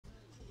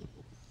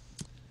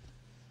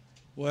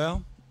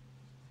Well,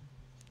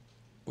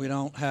 we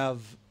don't have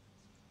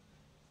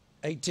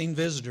 18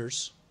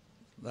 visitors.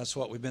 That's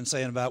what we've been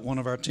saying about one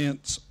of our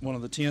tents, one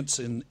of the tents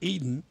in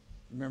Eden.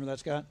 Remember that,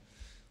 Scott?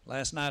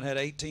 Last night had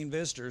 18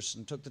 visitors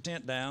and took the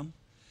tent down.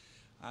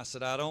 I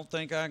said, I don't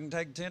think I can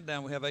take the tent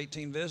down. We have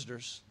 18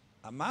 visitors.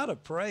 I might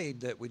have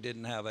prayed that we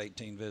didn't have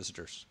 18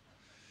 visitors.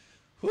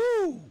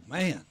 Whoo,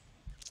 man.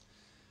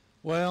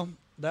 Well,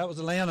 that was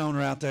the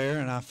landowner out there,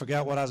 and I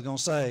forgot what I was going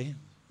to say,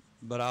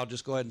 but I'll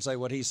just go ahead and say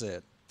what he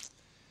said.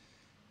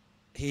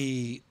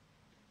 He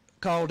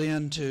called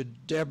in to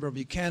Deborah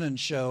Buchanan's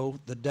show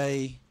the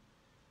day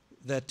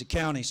that the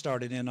county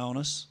started in on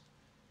us,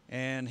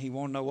 and he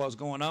wanted to know what was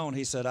going on.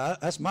 He said,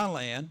 that's my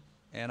land,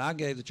 and I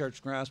gave the Church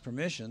of Christ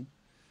permission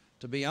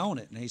to be on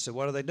it. And he said,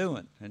 what are they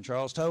doing? And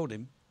Charles told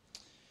him.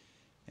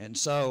 And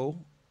so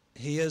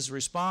his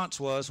response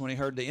was, when he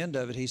heard the end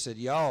of it, he said,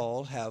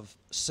 y'all have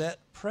set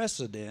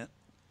precedent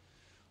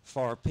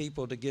for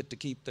people to get to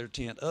keep their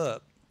tent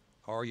up,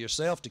 or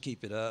yourself to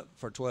keep it up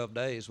for 12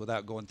 days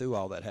without going through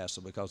all that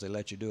hassle, because they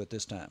let you do it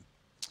this time.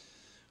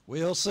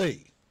 We'll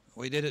see.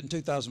 We did it in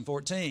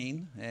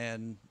 2014,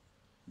 and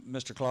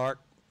Mr. Clark,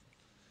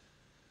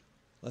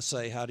 let's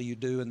say, how do you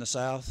do in the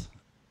South?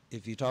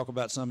 If you talk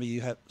about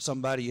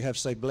somebody, you have to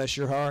say, bless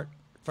your heart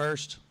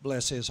first,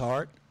 bless his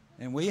heart.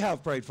 And we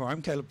have prayed for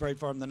him. Caleb prayed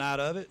for him the night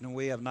of it, and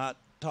we have not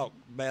talked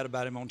bad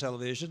about him on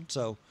television.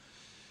 So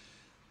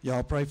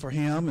y'all pray for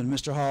him and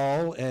Mr.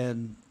 Hall,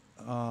 and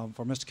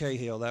for Mr.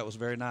 Cahill. That was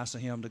very nice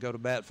of him to go to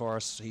bat for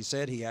us. He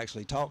said he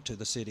actually talked to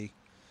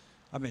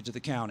to the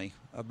county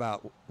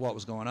about what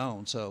was going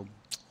on. So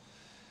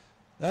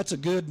that's a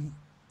good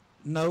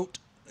note.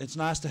 It's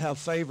nice to have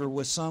favor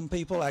with some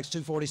people. Acts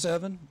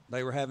 2:47,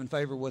 they were having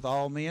favor with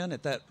all men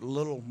at that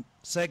little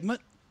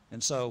segment.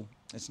 And so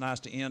it's nice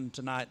to end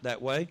tonight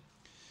that way.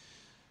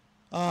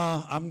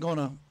 I'm going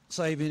to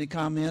save any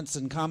comments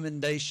and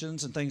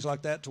commendations and things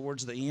like that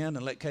towards the end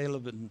and let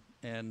Caleb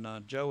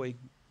and Joey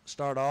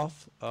start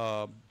off.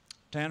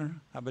 Tanner,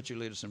 how about you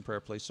lead us in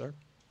prayer, please, sir?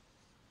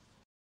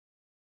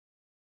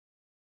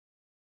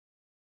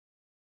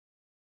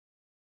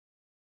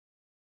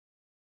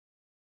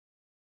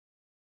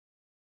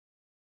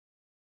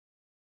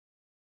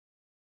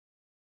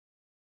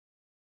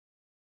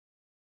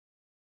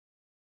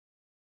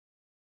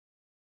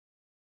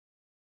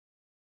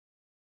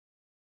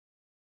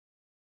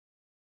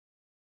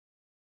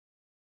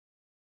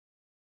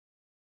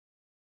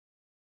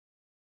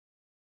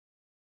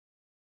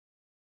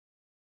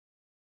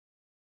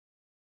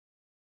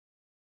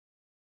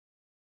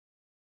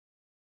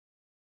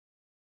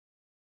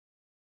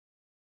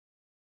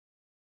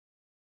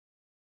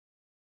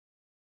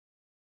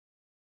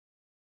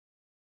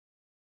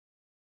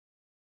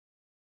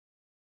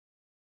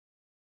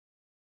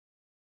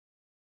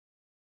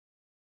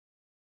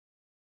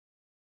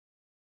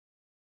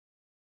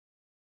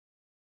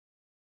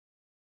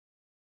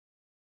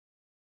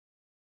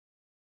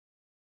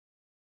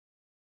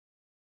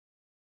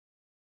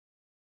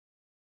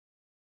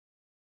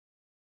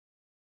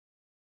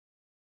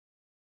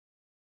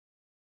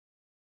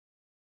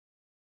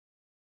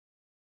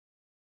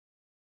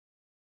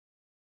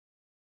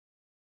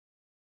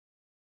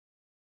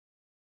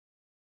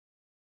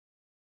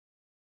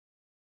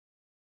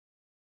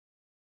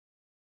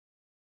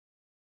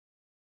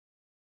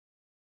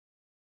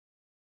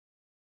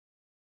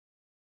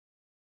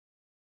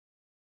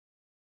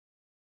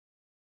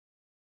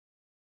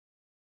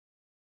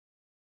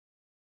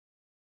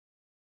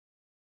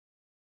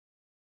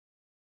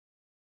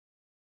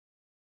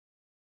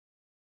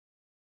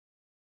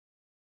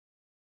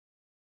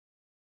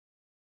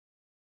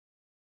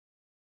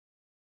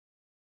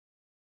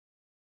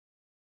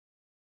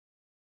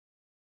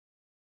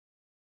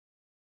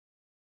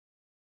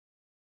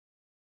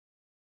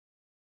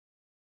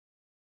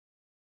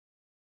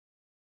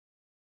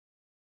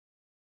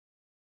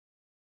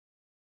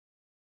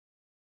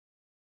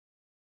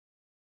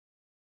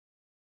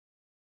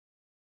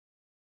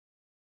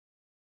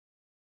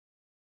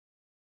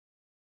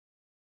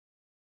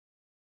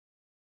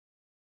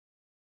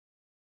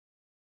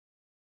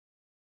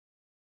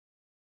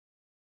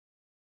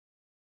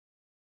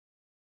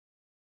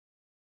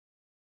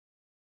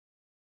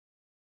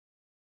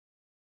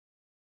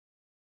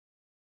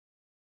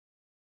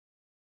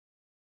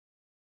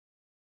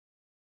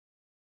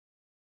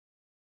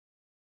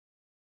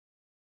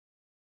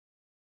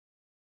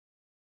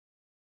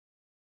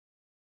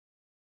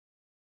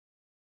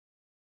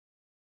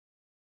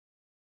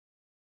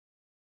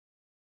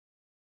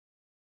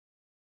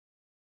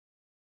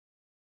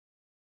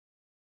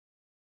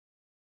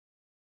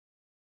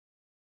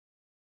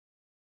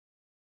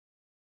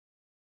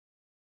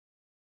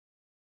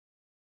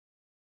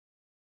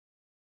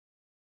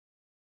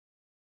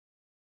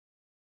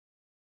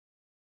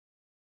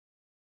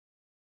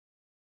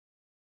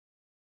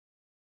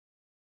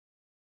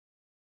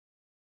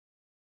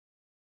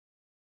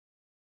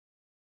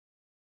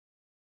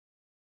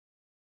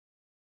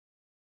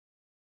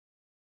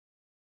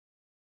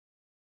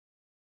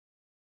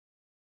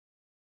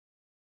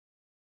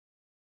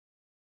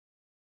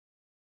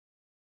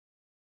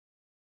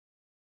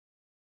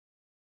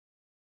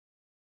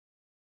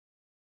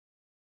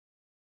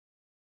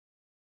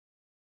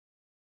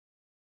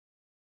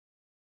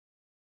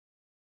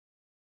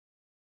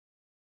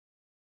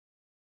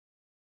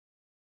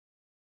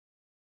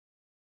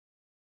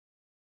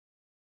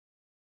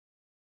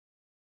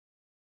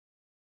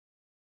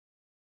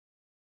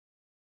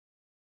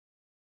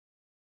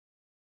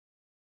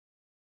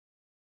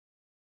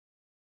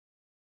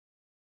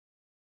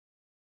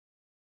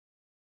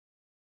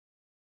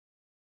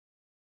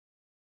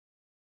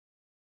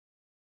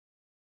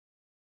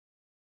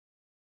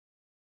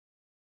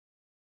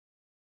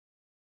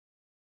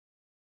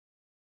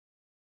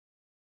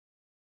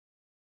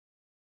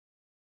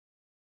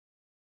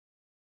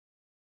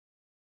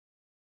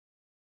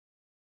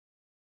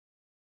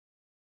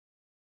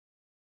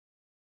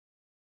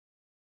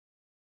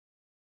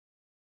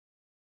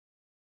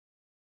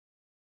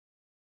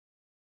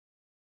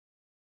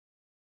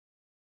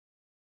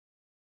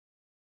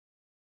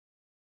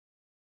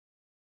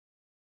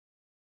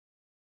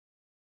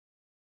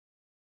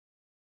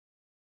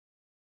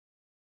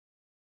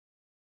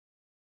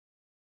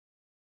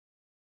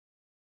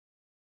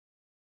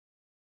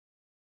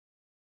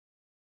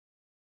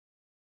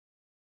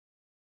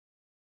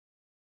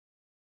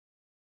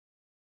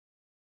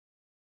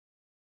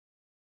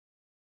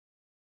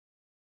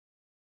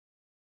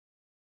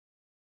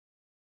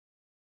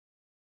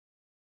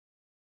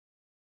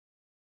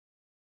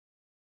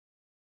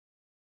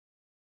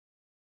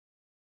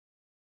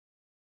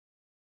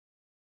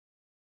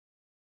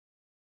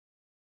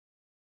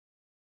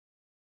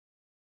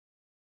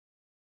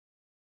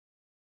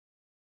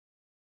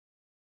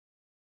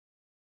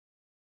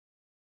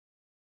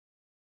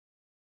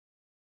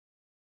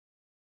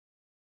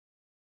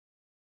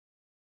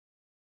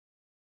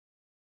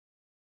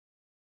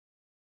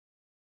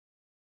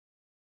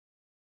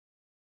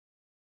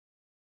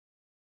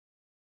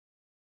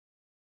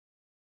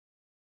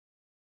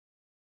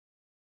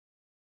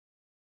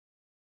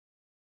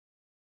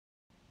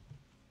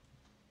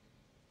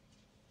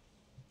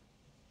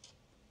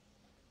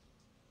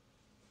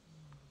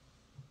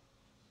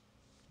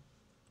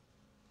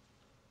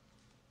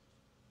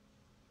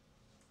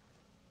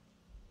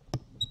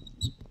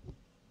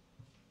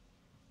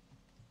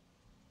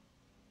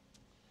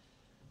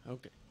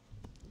 Okay.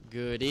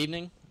 Good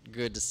evening.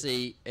 Good to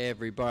see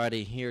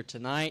everybody here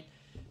tonight.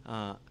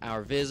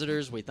 Our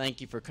visitors, we thank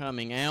you for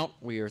coming out.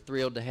 We are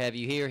thrilled to have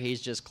you here.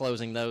 He's just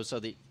closing those so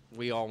that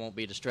we all won't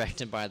be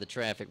distracted by the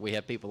traffic. We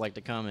have people like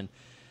to come and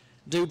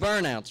do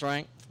burnouts,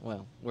 right?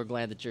 Well, we're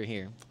glad that you're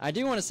here. I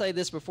do want to say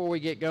this before we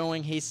get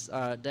going.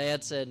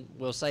 Dad said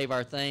we'll save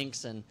our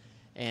thanks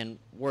and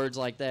words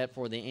like that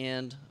for the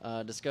end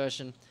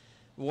discussion.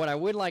 What I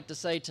would like to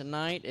say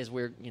tonight is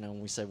we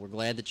said we're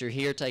glad that you're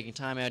here, taking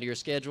time out of your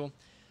schedule.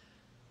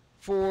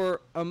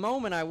 For a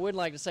moment, I would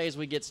like to say as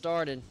we get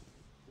started,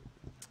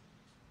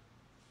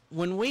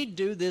 when we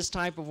do this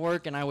type of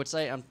work, and I would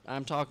say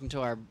I'm talking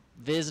to our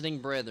visiting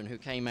brethren who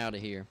came out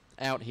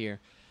here,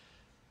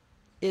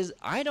 is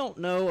I don't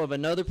know of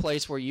another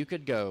place where you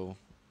could go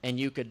and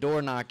you could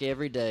door knock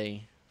every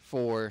day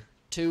for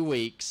 2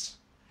 weeks,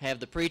 have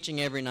the preaching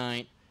every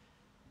night,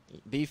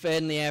 be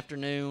fed in the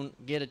afternoon,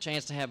 get a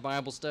chance to have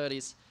Bible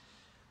studies.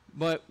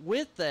 But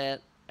with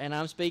that, and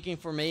I'm speaking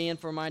for me and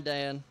for my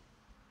dad,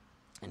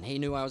 and he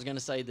knew I was going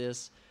to say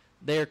this,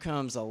 there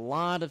comes a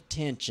lot of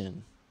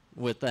tension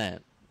with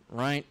that,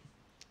 right?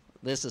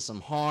 This is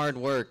some hard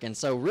work. And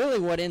so really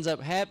what ends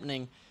up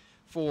happening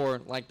for,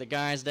 like the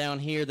guys down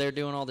here, they're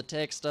doing all the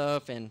tech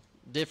stuff, and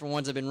different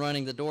ones have been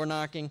running the door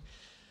knocking.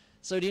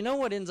 So do you know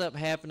what ends up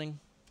happening?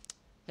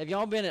 Have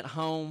y'all been at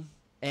home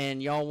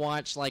and y'all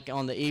watch, like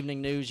on the evening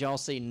news, y'all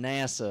see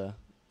NASA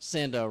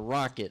send a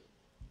rocket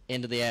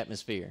into the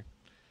atmosphere?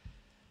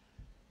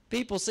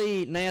 People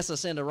see NASA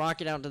send a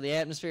rocket out into the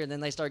atmosphere, and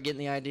then they start getting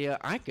the idea,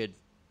 I could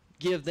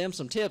give them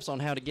some tips on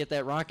how to get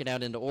that rocket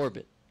out into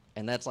orbit.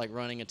 And that's like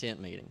running a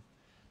tent meeting.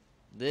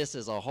 This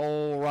is a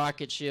whole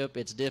rocket ship.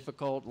 It's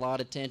difficult, a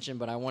lot of tension,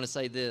 but I want to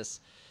say this.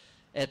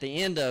 At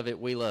the end of it,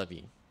 we love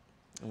you.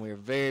 And we're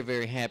very,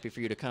 very happy for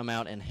you to come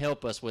out and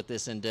help us with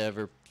this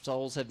endeavor.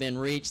 Souls have been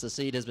reached. The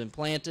seed has been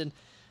planted.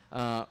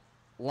 A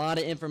lot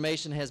of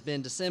information has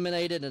been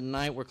disseminated, and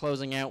tonight we're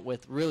closing out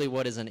with really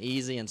what is an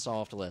easy and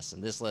soft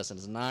lesson. This lesson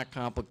is not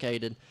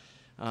complicated,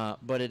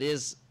 but it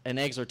is an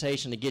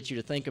exhortation to get you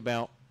to think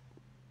about,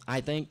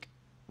 I think,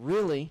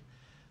 really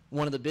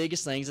one of the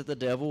biggest things that the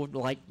devil would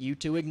like you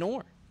to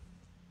ignore.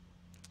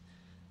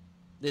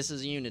 This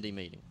is a unity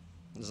meeting.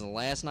 This is the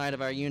last night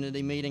of our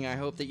unity meeting. I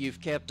hope that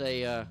you've kept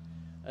a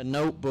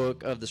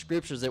notebook of the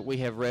scriptures that we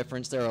have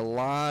referenced. There are a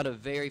lot of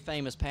very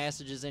famous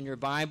passages in your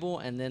Bible,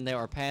 and then there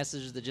are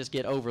passages that just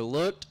get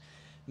overlooked.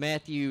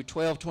 Matthew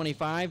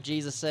 12:25,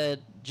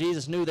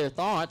 Jesus knew their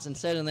thoughts and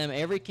said to them,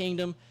 every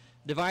kingdom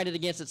divided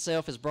against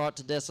itself is brought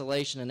to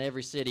desolation, and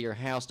every city or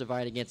house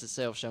divided against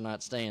itself shall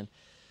not stand.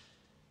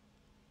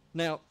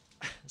 Now,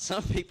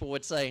 some people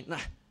would say, nah,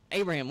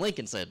 Abraham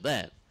Lincoln said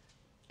that.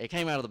 It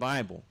came out of the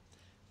Bible.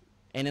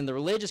 And in the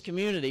religious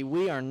community,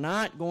 we are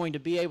not going to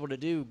be able to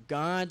do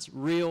God's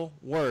real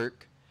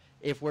work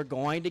if we're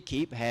going to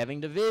keep having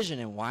division.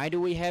 And why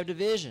do we have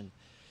division?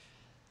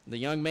 The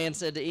young man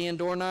said to Ian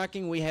door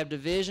knocking, we have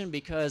division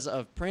because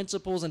of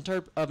principles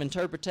of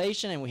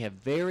interpretation, and we have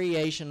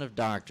variation of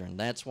doctrine.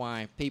 That's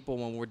why people,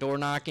 when we're door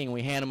knocking,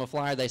 we hand them a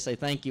flyer, they say,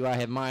 thank you, I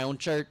have my own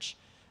church.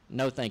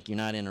 No, thank you,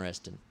 not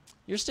interested.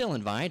 You're still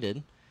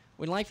invited.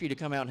 We'd like for you to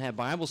come out and have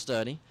Bible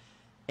study.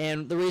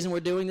 And the reason we're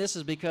doing this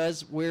is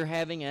because we're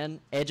having an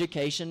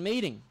education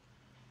meeting.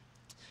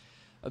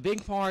 A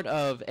big part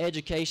of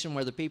education,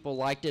 whether people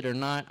liked it or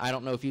not, I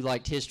don't know if you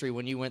liked history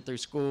when you went through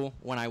school.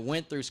 When I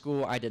went through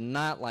school, I did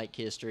not like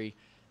history.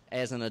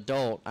 As an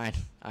adult,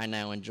 I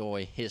now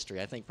enjoy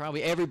history. I think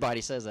probably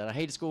everybody says that. I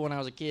hated school when I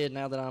was a kid.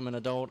 Now that I'm an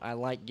adult, I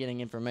like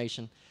getting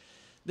information.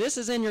 This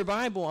is in your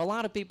Bible. A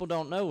lot of people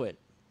don't know it.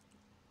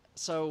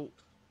 So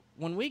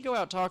when we go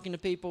out talking to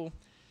people,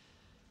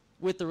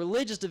 with the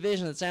religious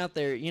division that's out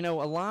there, you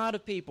know, a lot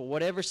of people,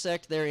 whatever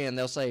sect they're in,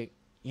 they'll say,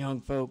 young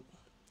folk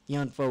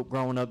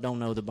growing up don't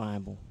know the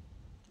Bible.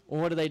 Well,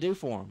 what do they do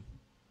for them?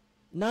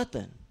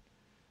 Nothing.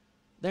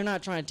 They're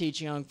not trying to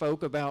teach young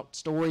folk about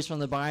stories from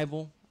the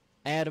Bible,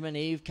 Adam and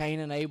Eve, Cain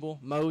and Abel,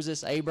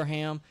 Moses,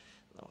 Abraham.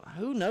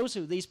 Who knows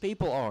who these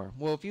people are?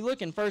 Well, if you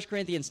look in 1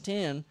 Corinthians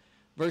 10,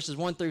 verses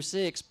 1 through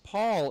 6,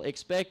 Paul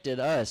expected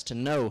us to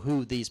know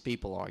who these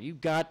people are. You've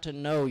got to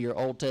know your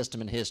Old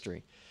Testament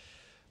history.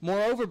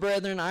 Moreover,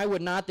 brethren, I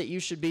would not that you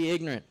should be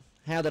ignorant,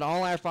 how that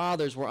all our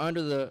fathers were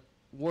under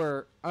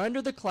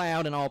the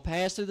cloud, and all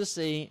passed through the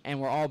sea, and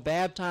were all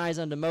baptized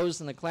unto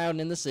Moses in the cloud and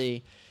in the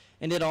sea,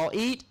 and did all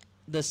eat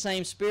the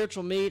same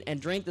spiritual meat,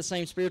 and drink the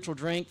same spiritual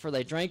drink, for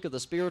they drank of the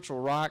spiritual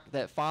rock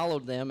that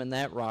followed them, and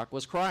that rock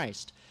was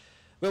Christ.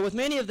 But with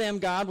many of them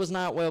God was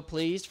not well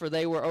pleased, for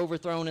they were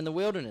overthrown in the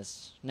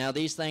wilderness. Now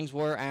these things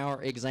were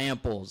our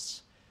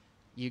examples.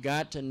 You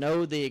got to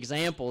know the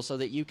example so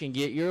that you can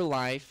get your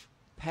life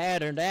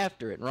patterned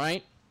after it,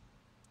 right?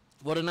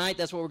 Well, tonight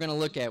that's what we're going to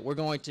look at. We're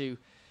going to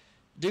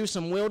do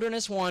some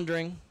wilderness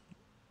wandering.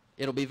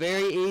 It'll be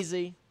very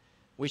easy.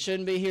 We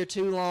shouldn't be here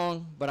too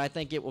long, but I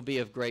think it will be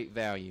of great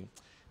value.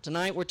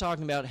 Tonight we're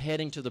talking about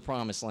heading to the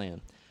promised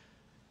land.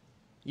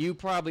 You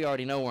probably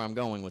already know where I'm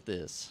going with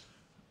this.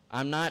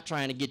 I'm not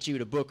trying to get you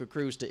to book a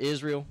cruise to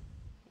Israel.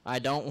 I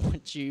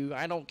don't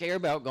care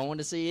about going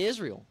to see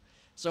Israel.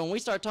 So when we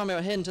start talking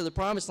about heading to the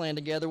promised land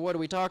together, what are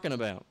we talking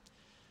about?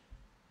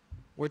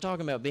 We're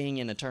talking about being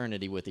in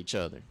eternity with each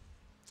other.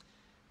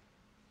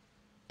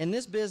 In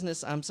this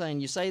business, I'm saying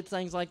you say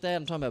things like that,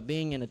 I'm talking about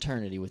being in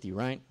eternity with you,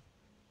 right?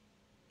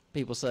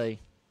 People say,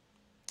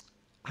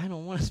 I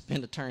don't want to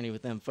spend eternity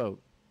with them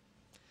folk.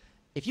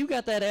 If you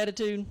got that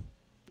attitude,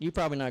 you're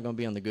probably not going to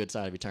be on the good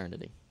side of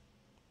eternity.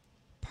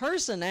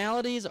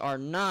 Personalities are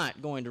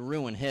not going to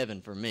ruin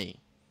heaven for me.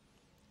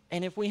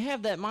 And if we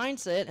have that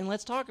mindset, and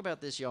let's talk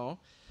about this, y'all,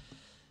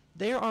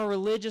 there are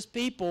religious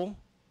people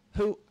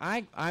who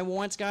I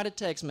once got a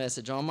text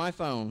message on my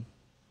phone.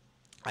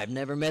 I've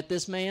never met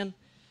this man.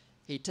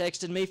 He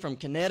texted me from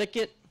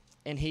Connecticut,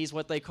 and he's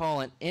what they call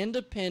an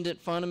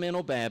independent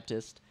fundamental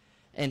Baptist.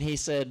 And he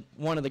said,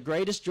 one of the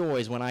greatest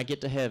joys when I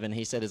get to heaven,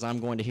 he said, is I'm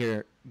going to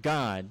hear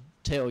God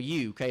tell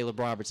you, Caleb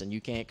Robertson,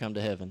 you can't come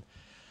to heaven.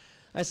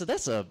 I said,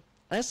 that's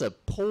a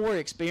poor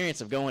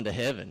experience of going to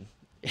heaven.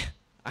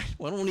 I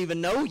don't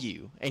even know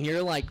you, and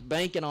you're like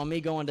banking on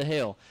me going to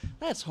hell.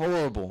 That's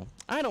horrible.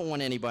 I don't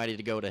want anybody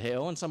to go to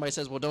hell. And somebody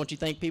says, well, don't you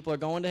think people are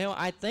going to hell?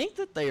 I think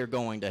that they are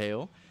going to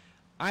hell.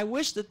 I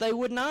wish that they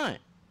would not.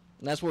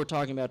 And that's what we're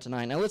talking about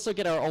tonight. Now let's look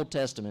at our Old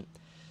Testament.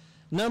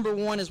 Number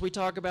one, as we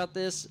talk about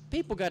this,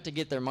 people got to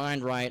get their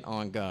mind right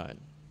on God.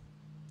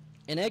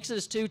 In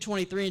Exodus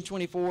 2:23 and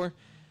 24,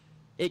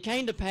 it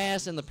came to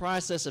pass in the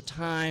process of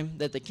time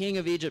that the king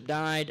of Egypt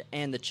died,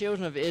 and the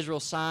children of Israel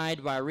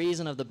sighed by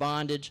reason of the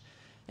bondage.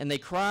 And they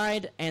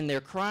cried, and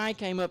their cry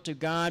came up to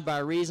God by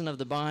reason of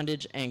the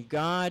bondage, and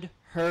God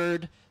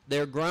heard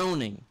their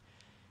groaning.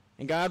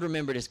 And God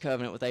remembered his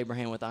covenant with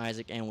Abraham, with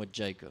Isaac, and with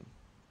Jacob.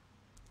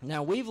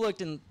 Now, we've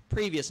looked in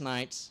previous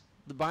nights.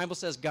 The Bible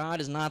says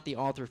God is not the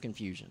author of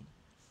confusion.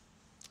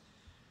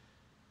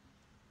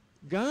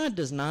 God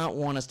does not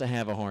want us to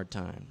have a hard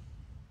time.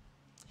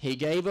 He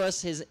gave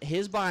us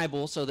his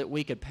Bible so that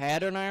we could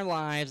pattern our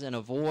lives and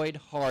avoid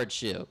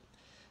hardship.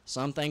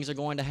 Some things are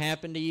going to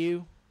happen to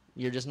you.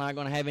 You're just not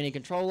going to have any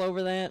control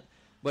over that.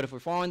 But if we're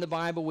following the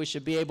Bible, we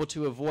should be able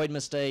to avoid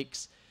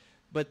mistakes.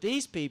 But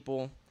these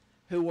people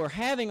who were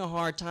having a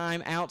hard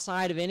time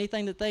outside of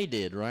anything that they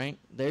did, right?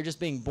 They're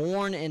just being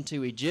born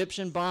into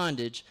Egyptian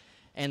bondage,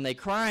 and they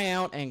cry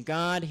out, and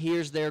God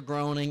hears their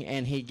groaning,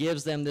 and he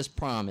gives them this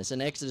promise. In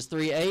Exodus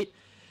 3:8,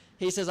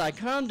 he says, I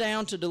come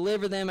down to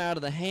deliver them out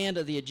of the hand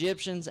of the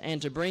Egyptians,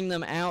 and to bring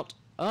them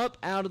up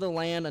out of the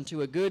land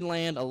unto a good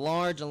land, a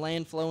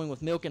land flowing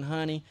with milk and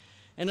honey,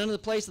 and unto the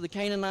place of the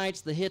Canaanites,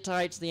 the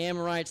Hittites, the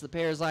Amorites, the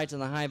Perizzites,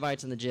 and the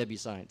Hivites, and the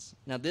Jebusites.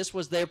 Now this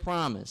was their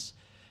promise.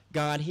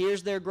 God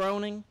hears their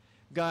groaning.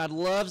 God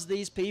loves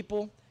these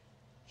people.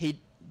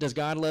 Does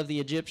God love the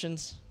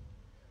Egyptians?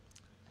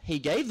 He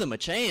gave them a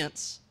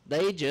chance.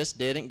 They just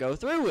didn't go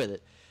through with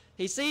it.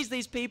 He sees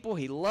these people,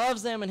 he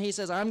loves them, and he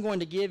says, I'm going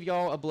to give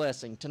y'all a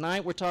blessing.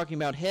 Tonight we're talking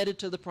about headed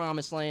to the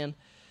promised land.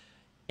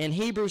 In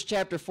Hebrews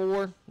chapter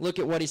 4, look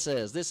at what he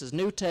says. This is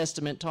New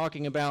Testament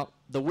talking about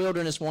the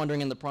wilderness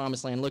wandering in the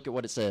promised land. Look at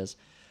what it says.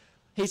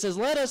 He says,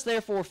 let us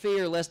therefore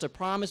fear, lest a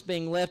promise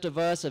being left of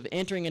us of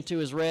entering into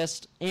his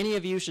rest, any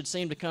of you should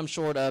seem to come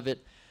short of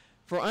it.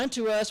 For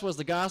unto us was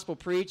the gospel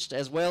preached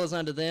as well as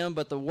unto them,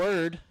 but the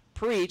word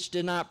preached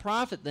did not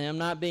profit them,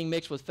 not being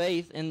mixed with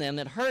faith in them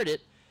that heard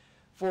it.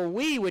 For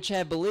we which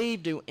have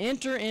believed do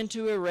enter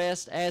into a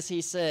rest, as he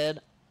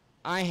said,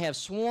 I have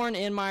sworn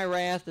in my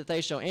wrath that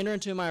they shall enter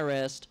into my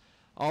rest,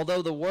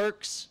 although the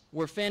works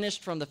were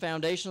finished from the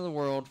foundation of the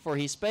world. For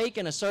he spake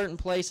in a certain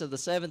place of the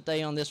seventh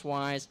day on this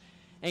wise,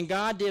 and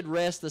God did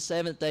rest the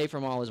seventh day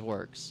from all his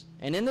works.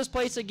 And in this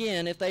place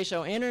again, if they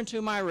shall enter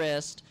into my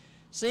rest,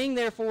 seeing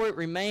therefore it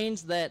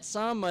remains that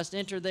some must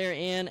enter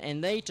therein,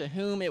 and they to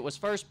whom it was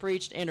first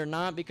preached enter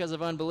not because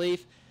of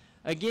unbelief.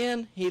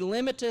 Again, he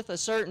limiteth a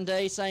certain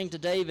day, saying to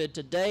David,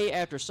 today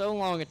after so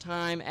long a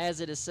time, as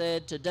it is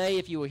said, today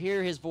if you will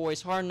hear his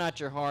voice, harden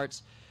not your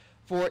hearts.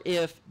 For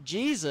if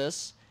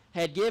Jesus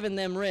had given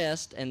them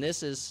rest, and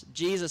this is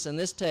Jesus in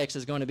this text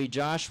is going to be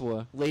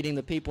Joshua leading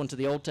the people into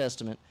the Old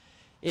Testament.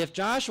 If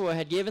Joshua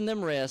had given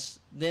them rest,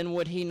 then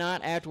would he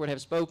not afterward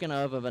have spoken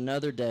of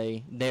another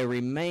day? There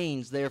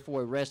remains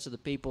therefore a rest to the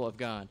people of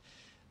God.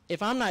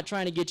 If I'm not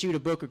trying to get you to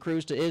book a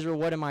cruise to Israel,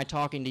 what am I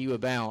talking to you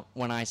about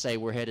when I say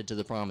we're headed to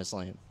the promised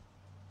land?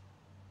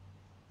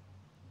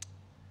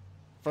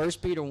 1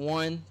 Peter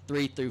 1,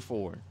 3 through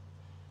 4.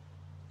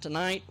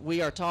 Tonight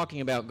we are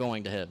talking about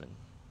going to heaven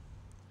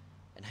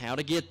and how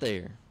to get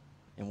there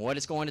and what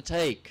it's going to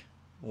take.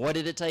 What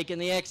did it take in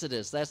the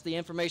Exodus? That's the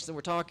information that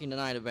we're talking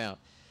tonight about.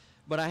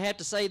 But I have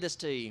to say this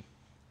to you.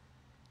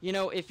 You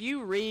know, if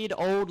you read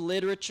old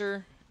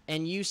literature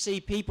and you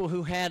see people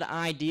who had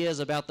ideas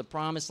about the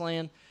promised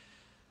land,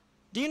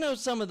 do you know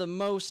some of the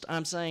most,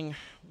 I'm saying,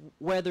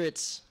 whether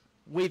it's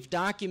we've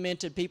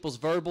documented people's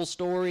verbal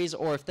stories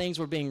or if things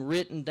were being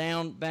written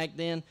down back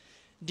then,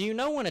 do you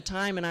know when a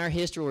time in our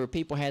history where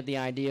people had the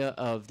idea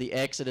of the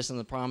Exodus and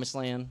the promised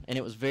land, and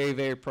it was very,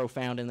 very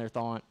profound in their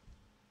thought,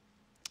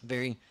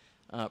 very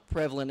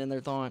prevalent in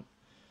their thought?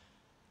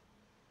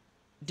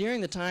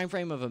 During the time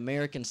frame of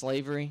American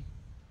slavery,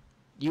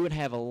 you would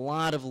have a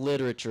lot of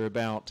literature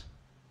about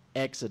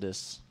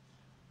Exodus,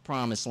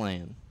 Promised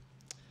Land.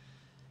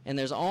 And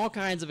there's all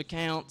kinds of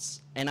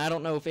accounts, and I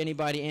don't know if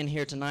anybody in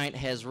here tonight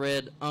has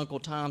read Uncle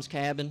Tom's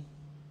Cabin.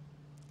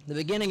 The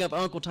beginning of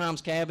Uncle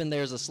Tom's Cabin,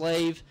 there's a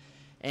slave,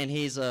 and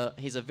he's a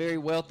very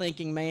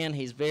well-thinking man.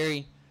 He's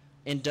very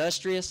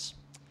industrious,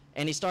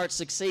 and he starts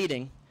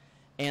succeeding,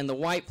 and the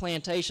white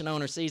plantation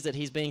owner sees that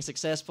he's being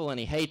successful, and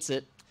he hates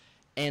it.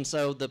 And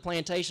so the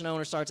plantation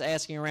owner starts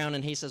asking around,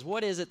 and he says,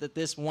 what is it that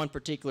this one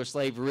particular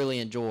slave really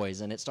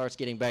enjoys? And it starts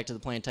getting back to the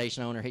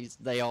plantation owner.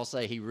 They all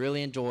say he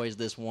really enjoys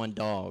this one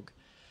dog.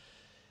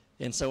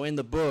 And so in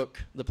the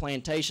book, the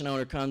plantation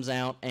owner comes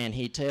out, and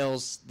he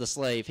tells the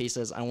slave, he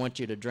says, I want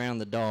you to drown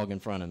the dog in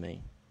front of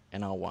me,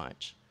 and I'll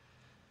watch.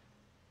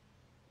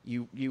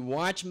 You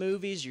watch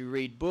movies, you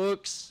read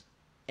books,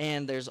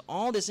 and there's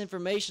all this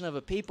information of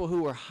a people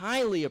who are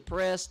highly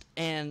oppressed,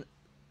 and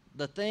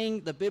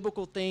the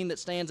biblical theme that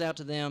stands out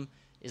to them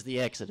is the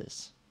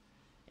Exodus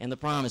and the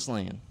Promised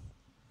Land.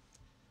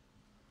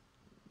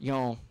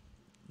 Y'all,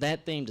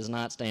 that theme does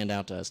not stand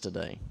out to us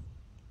today.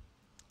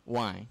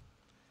 Why?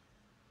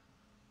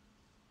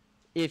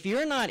 If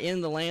you're not in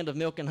the land of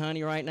milk and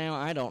honey right now,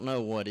 I don't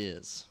know what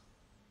is.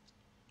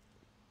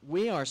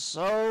 We are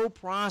so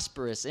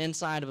prosperous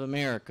inside of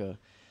America.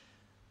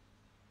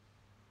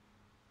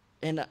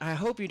 And I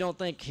hope you don't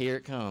think, here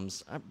it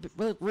comes.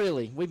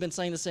 Really, we've been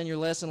saying this in your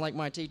lesson, like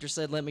my teacher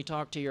said, let me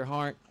talk to your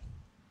heart.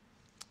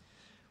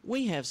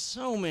 We have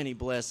so many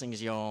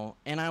blessings, y'all.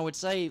 And I would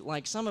say,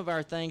 like, some of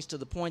our things to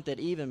the point that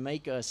even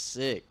make us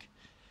sick.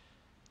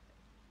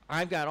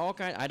 I've got all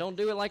kinds, I don't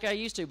do it like I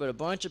used to, but a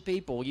bunch of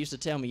people used to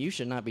tell me, you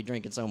should not be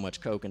drinking so much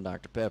Coke and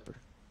Dr. Pepper.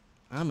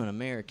 I'm an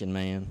American,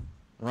 man.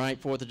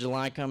 Right? 4th of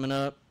July coming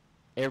up.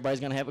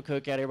 Everybody's going to have a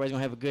cookout. Everybody's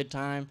going to have a good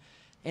time.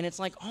 And it's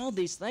like all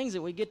these things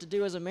that we get to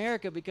do as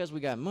America because we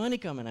got money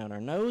coming out our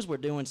nose. We're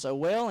doing so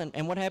well.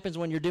 And what happens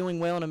when you're doing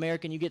well in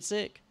America and you get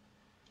sick?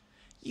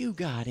 You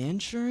got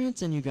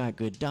insurance and you got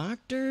good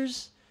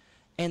doctors.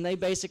 And they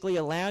basically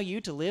allow you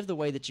to live the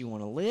way that you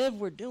want to live.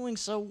 We're doing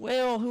so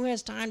well. Who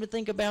has time to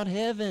think about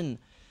heaven?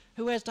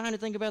 Who has time to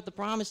think about the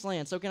Promised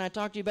Land? So can I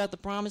talk to you about the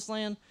Promised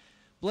Land?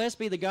 Blessed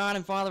be the God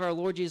and Father of our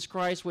Lord Jesus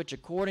Christ, which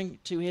according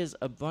to his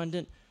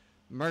abundant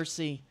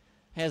mercy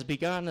has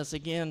begotten us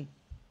again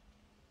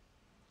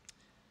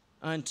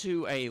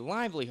unto a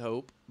lively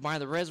hope by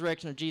the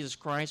resurrection of Jesus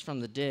Christ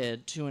from the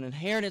dead, to an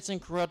inheritance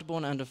incorruptible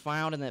and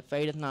undefiled, and that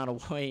fadeth not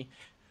away,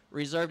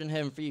 reserved in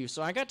heaven for you.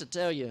 So I got to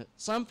tell you,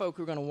 some folk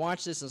who are going to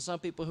watch this and some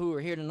people who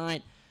are here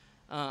tonight,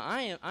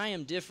 I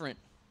am different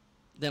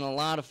than a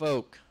lot of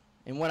folk.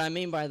 And what I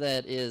mean by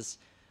that is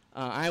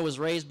I was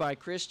raised by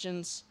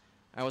Christians.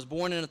 I was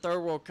born in a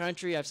third world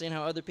country. I've seen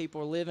how other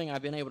people are living.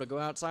 I've been able to go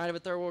outside of a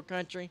third world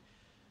country.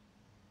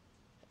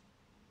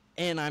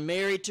 And I'm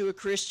married to a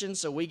Christian,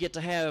 so we get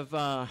to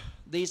have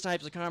these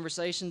types of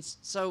conversations.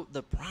 So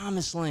the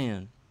Promised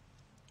Land.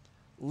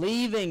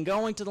 Leaving,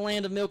 going to the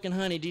land of milk and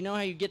honey. Do you know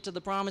how you get to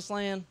the Promised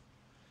Land?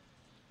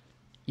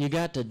 You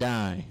got to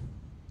die.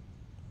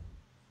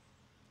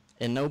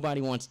 And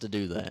nobody wants to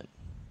do that.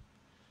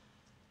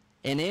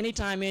 And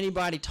anytime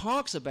anybody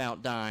talks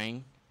about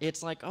dying,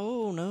 it's like,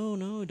 oh,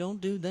 no, don't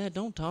do that.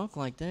 Don't talk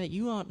like that.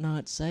 You ought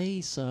not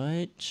say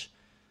such.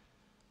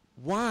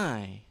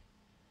 Why?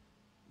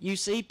 You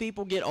see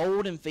people get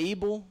old and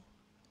feeble.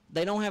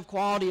 They don't have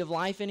quality of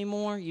life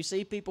anymore. You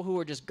see people who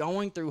are just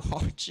going through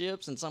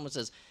hardships, and someone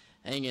says,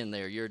 hang in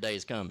there, your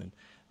day's coming.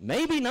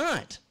 Maybe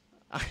not.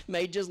 I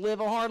may just live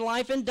a hard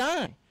life and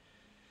die.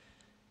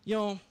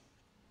 You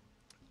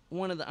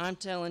know, I'm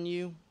telling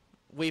you,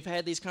 we've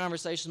had these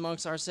conversations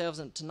amongst ourselves,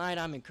 and tonight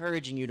I'm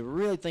encouraging you to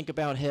really think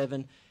about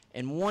heaven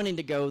and wanting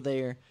to go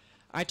there.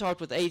 I talked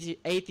with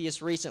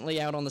atheists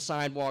recently out on the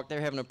sidewalk.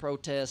 They're having a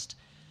protest.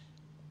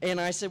 And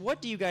I said,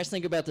 what do you guys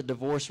think about the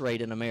divorce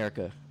rate in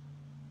America?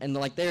 And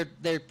like they're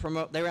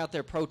out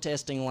there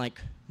protesting like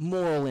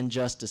moral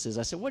injustices.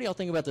 I said, what do y'all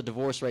think about the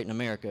divorce rate in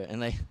America?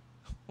 And they,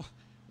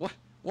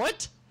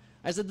 what?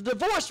 I said, the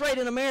divorce rate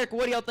in America,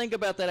 what do y'all think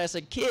about that? I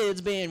said,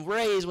 kids being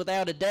raised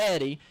without a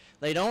daddy.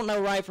 They don't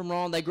know right from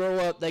wrong. They grow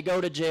up, they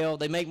go to jail,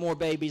 they make more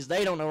babies.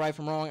 They don't know right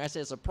from wrong. I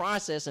said, it's a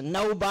process and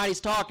nobody's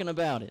talking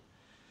about it.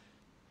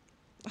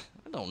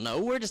 I don't know.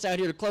 We're just out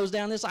here to close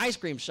down this ice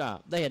cream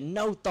shop. They had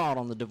no thought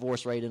on the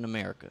divorce rate in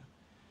America.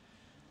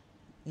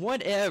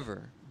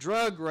 Whatever.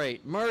 Drug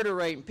rate, murder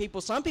rate,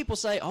 and some people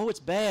say, oh,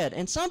 it's bad.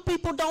 And some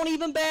people don't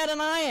even bat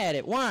an eye at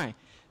it. Why?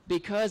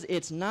 Because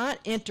it's not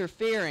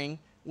interfering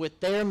with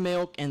their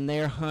milk and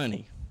their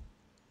honey.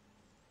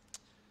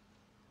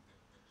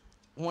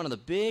 One of the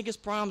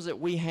biggest problems that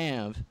we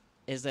have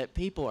is that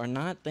people are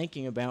not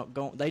thinking about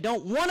going. They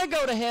don't want to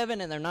go to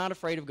heaven, and they're not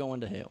afraid of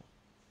going to hell.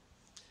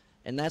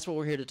 And that's what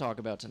we're here to talk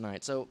about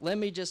tonight. So let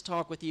me just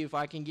talk with you, if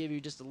I can give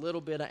you just a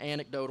little bit of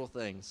anecdotal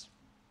things.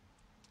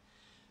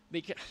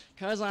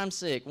 Because I'm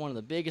sick, one of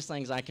the biggest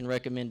things I can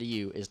recommend to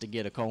you is to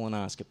get a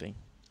colonoscopy.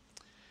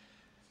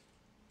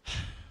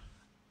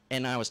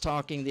 And I was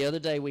talking the other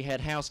day, we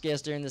had house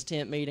guests during this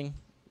tent meeting.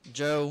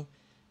 Joe,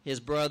 his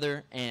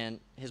brother, and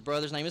his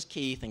brother's name is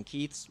Keith, and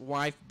Keith's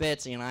wife,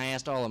 Betsy, and I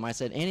asked all of them, I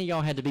said, any of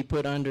y'all had to be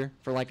put under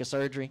for like a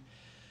surgery?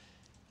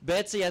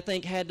 Betsy, I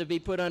think, had to be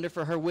put under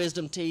for her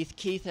wisdom teeth.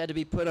 Keith had to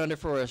be put under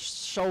for a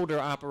shoulder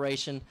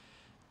operation.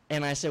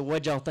 And I said,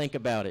 what'd y'all think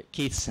about it?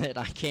 Keith said,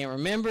 I can't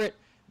remember it.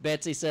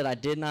 Betsy said, I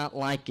did not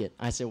like it.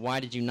 I said, why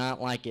did you not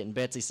like it? And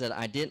Betsy said,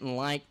 I didn't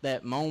like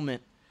that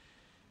moment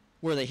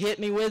where they hit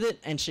me with it.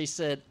 And she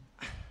said,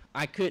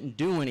 I couldn't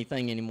do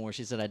anything anymore.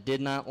 She said, I did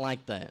not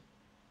like that.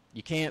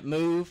 You can't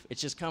move.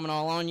 It's just coming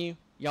all on you.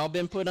 Y'all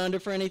been put under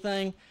for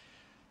anything?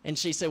 And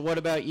she said, what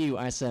about you?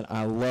 I said,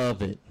 I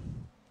love it.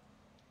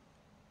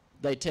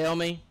 They tell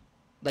me,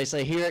 they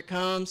say, here it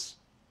comes.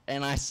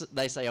 And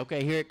they say,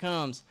 okay, here it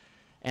comes.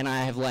 And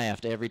I have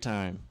laughed every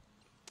time.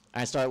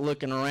 I start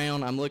looking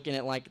around. I'm looking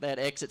at like that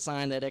exit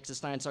sign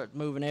starts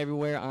moving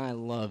everywhere. I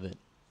love it.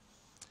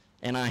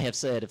 And I have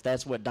said, if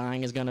that's what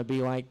dying is going to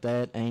be like,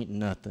 that ain't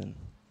nothing.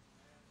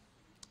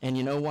 And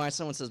you know why?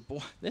 Someone says,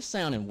 boy, this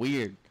sounding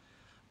weird.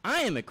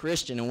 I am a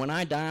Christian, and when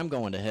I die, I'm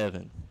going to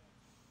heaven.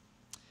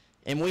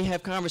 And we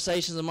have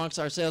conversations amongst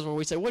ourselves where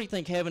we say, what do you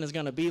think heaven is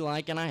going to be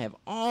like? And I have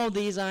all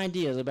these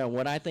ideas about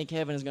what I think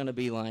heaven is going to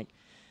be like.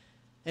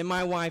 And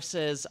my wife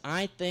says,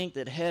 I think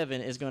that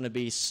heaven is going to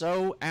be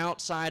so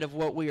outside of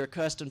what we are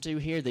accustomed to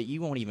here that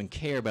you won't even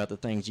care about the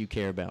things you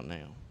care about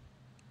now.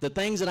 The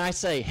things that I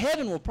say,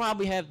 heaven will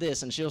probably have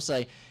this, and she'll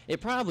say,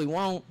 it probably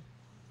won't.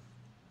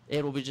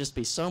 It will just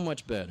be so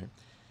much better.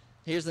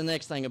 Here's the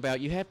next thing about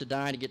you have to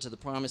die to get to the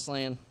promised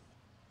land.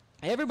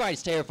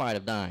 Everybody's terrified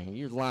of dying.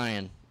 You're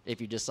lying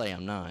if you just say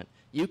I'm not.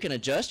 You can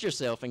adjust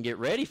yourself and get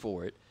ready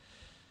for it.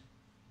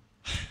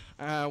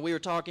 We were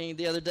talking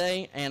the other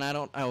day, and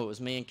it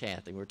was me and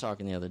Kathy. We were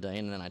talking the other day,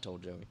 and then I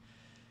told Joey.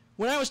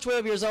 When I was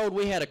 12 years old,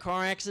 we had a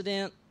car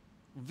accident,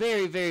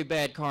 very, very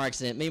bad car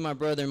accident, me, my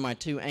brother, and my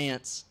two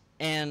aunts.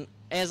 And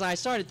as I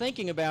started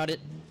thinking about it,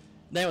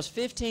 that was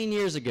 15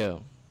 years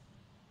ago.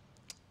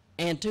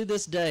 And to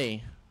this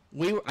day,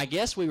 I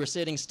guess we were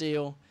sitting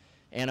still,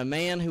 and a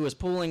man who was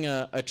pulling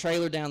a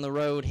trailer down the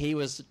road, he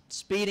was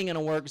speeding in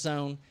a work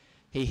zone.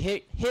 He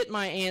hit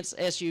my aunt's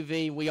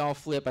SUV. We all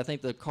flipped. I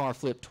think the car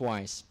flipped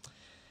twice.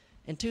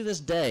 And to this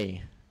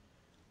day,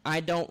 I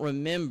don't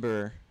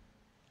remember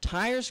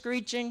tire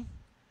screeching.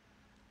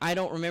 I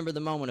don't remember the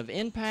moment of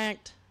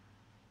impact,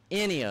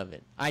 any of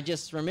it. I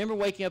just remember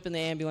waking up in the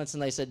ambulance,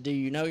 and they said, do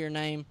you know your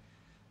name?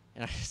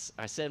 And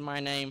I said my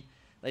name.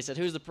 They said,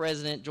 who's the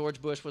president?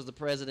 George Bush was the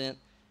president.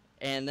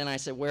 And then I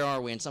said, where are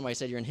we? And somebody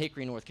said, you're in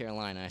Hickory, North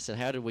Carolina. I said,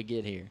 how did we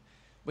get here?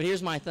 But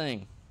here's my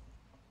thing.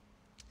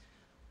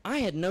 I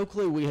had no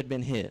clue we had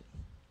been hit.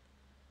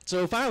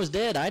 So if I was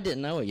dead, I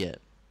didn't know it yet.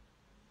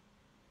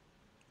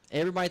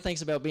 Everybody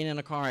thinks about being in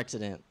a car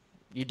accident.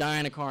 You die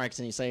in a car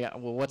accident, you say,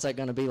 well, what's that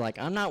going to be like?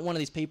 I'm not one of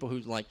these people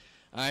who's like,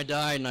 I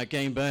died and I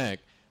came back.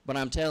 But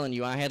I'm telling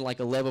you, I had like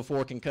a level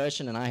 4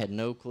 concussion, and I had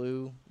no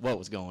clue what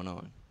was going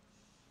on.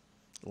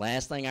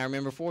 Last thing I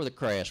remember before the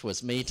crash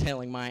was me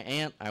telling my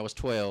aunt I was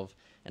 12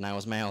 and I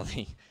was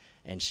mouthy,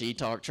 and she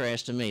talked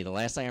trash to me. The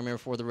last thing I remember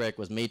before the wreck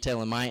was me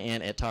telling my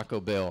aunt at Taco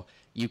Bell,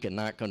 you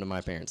cannot come to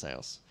my parents'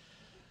 house.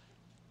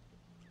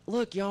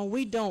 Look, y'all,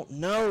 we don't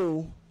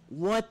know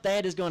what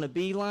that is going to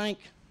be like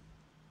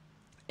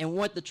and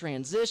what the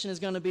transition is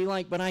going to be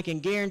like, but I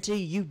can guarantee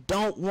you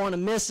don't want to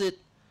miss it.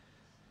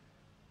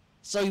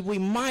 So we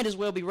might as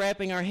well be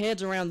wrapping our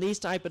heads around these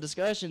type of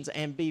discussions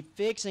and be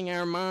fixing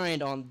our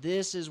mind on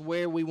this is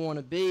where we want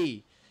to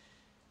be.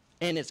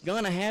 And it's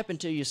going to happen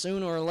to you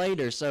sooner or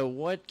later, so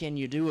what can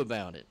you do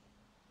about it?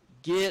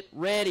 Get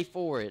ready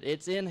for it.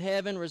 It's in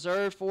heaven,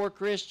 reserved for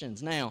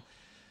Christians. Now,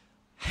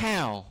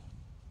 how?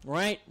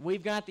 Right?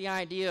 We've got the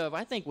idea of,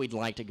 I think we'd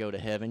like to go to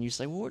heaven. You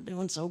say, well, we're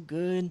doing so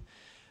good.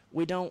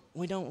 We don't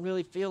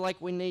really feel like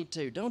we need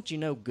to. Don't you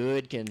know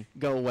good can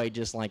go away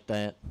just like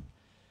that?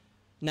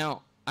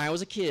 Now, I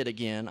was a kid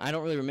again. I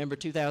don't really remember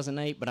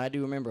 2008, but I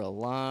do remember a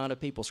lot of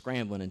people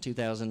scrambling in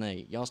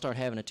 2008. Y'all start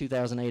having a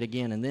 2008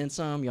 again, and then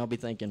some, y'all be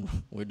thinking,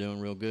 we're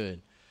doing real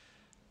good.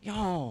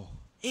 Y'all,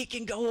 it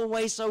can go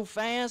away so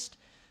fast.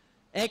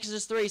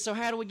 Exodus 3, so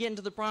how do we get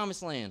into the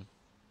promised land?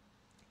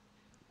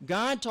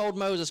 God told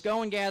Moses,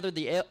 go and gather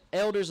the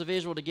elders of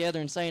Israel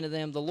together and saying to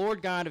them, the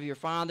Lord God of your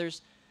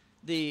fathers,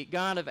 the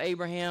God of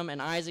Abraham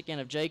and Isaac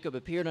and of Jacob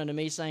appeared unto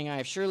me, saying, I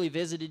have surely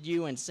visited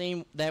you and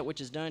seen that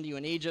which is done to you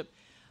in Egypt.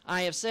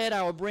 I have said,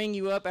 I will bring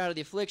you up out of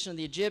the affliction of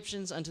the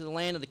Egyptians unto the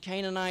land of the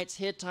Canaanites,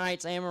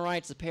 Hittites,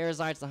 Amorites, the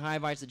Perizzites, the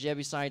Hivites, the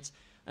Jebusites,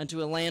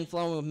 unto a land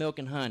flowing with milk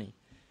and honey.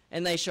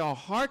 And they shall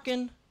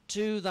hearken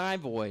to thy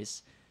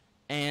voice,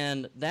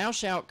 and thou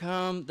shalt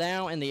come,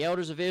 thou and the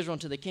elders of Israel,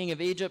 unto the king of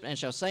Egypt, and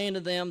shall say unto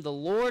them, the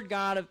Lord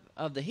God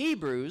of the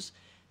Hebrews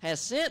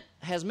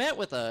has met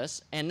with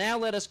us, and now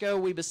let us go,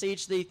 we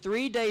beseech thee,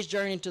 3 days'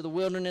 journey into the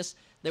wilderness,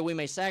 that we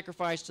may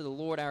sacrifice to the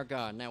Lord our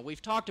God. Now,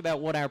 we've talked about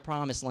what our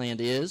promised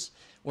land is.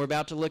 We're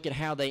about to look at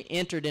how they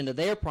entered into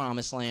their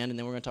promised land, and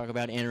then we're going to talk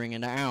about entering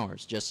into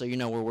ours, just so you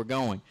know where we're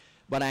going.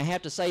 But I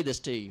have to say this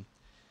to you.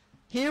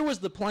 Here was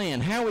the plan.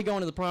 How are we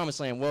going to the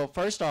promised land? Well,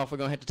 first off, we're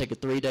going to have to take a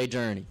 3-day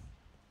journey.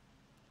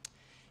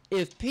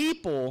 If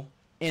people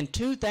in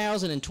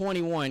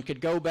 2021 could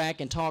go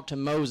back and talk to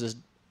Moses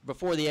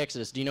before the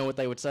Exodus, do you know what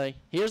they would say?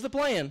 Here's the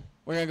plan.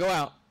 We're going to go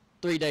out,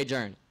 3-day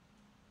journey.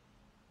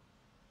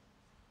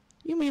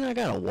 You mean I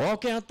got to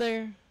walk out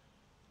there?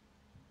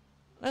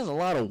 That's a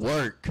lot of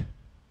work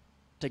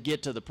to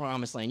get to the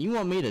promised land. You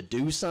want me to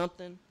do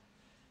something?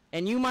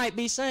 And you might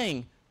be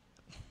saying,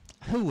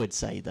 who would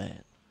say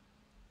that?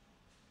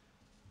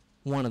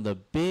 One of the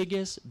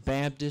biggest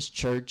Baptist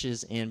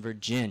churches in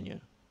Virginia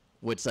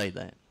would say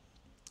that.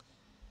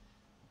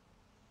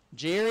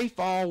 Jerry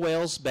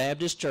Falwell's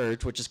Baptist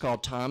Church, which is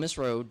called Thomas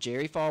Road,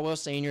 Jerry Falwell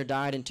Sr.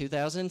 died in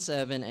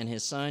 2007, and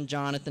his son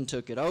Jonathan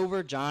took it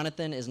over.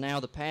 Jonathan is now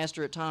the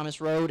pastor at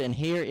Thomas Road, and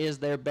here is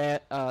their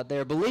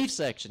belief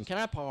section. Can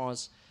I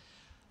pause?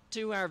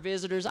 To our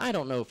visitors, I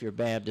don't know if you're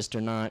Baptist or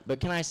not, but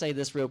can I say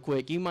this real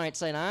quick? You might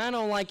say, I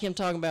don't like him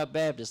talking about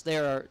Baptists.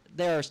 There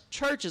are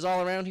churches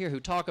all around here who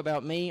talk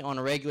about me on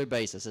a regular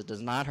basis. It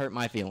does not hurt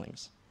my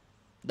feelings.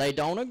 They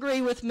don't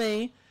agree with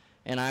me,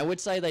 and I would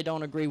say they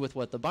don't agree with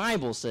what the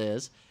Bible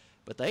says,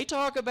 but they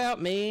talk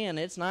about me, and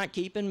it's not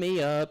keeping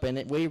me up,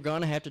 and we're going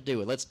to have to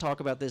do it. Let's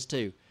talk about this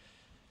too.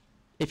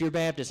 If you're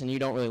Baptist and you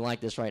don't really like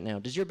this right now,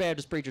 does your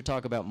Baptist preacher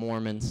talk about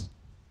Mormons?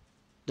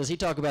 Does he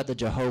talk about the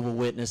Jehovah's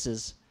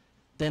Witnesses?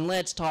 Then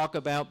let's talk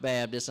about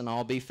Baptists, and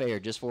I'll be fair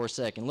just for a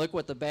second. Look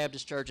what the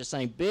Baptist church is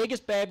saying.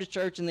 Biggest Baptist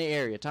church in the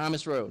area,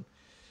 Thomas Road.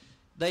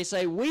 They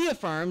say, we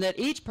affirm that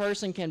each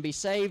person can be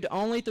saved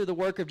only through the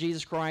work of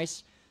Jesus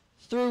Christ,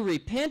 through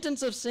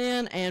repentance of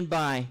sin, and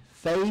by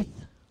faith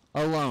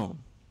alone.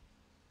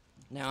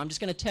 Now, I'm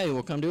just going to tell you,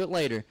 we'll come to it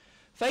later.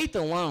 Faith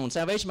alone,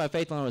 salvation by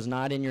faith alone, is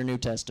not in your New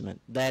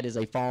Testament. That is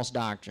a false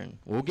doctrine.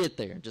 We'll get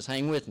there. Just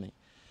hang with me.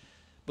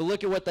 But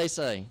look at what they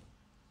say.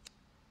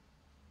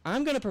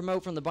 I'm going to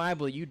promote from the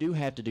Bible you do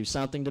have to do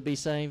something to be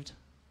saved.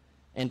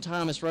 And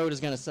Thomas Road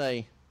is going to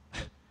say,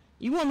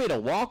 you want me to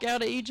walk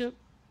out of Egypt?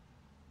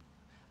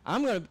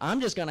 I'm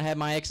just going to have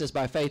my exodus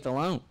by faith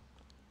alone.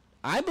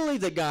 I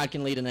believe that God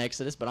can lead an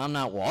exodus, but I'm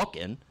not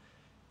walking.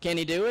 Can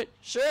he do it?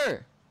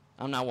 Sure.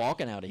 I'm not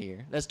walking out of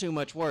here. That's too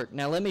much work.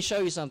 Now let me show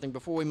you something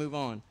before we move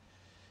on.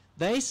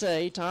 They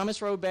say,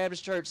 Thomas Road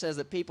Baptist Church says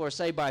that people are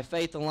saved by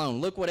faith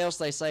alone. Look what else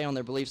they say on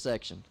their belief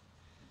section.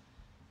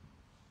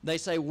 They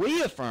say,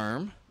 we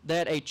affirm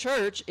that a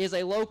church is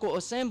a local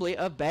assembly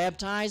of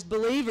baptized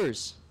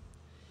believers.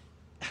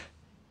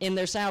 In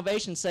their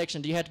salvation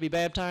section, do you have to be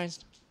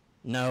baptized?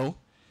 No.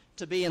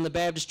 To be in the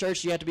Baptist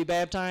church, do you have to be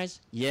baptized?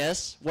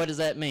 Yes. What does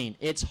that mean?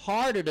 It's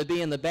harder to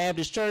be in the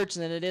Baptist church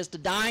than it is to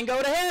die and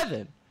go to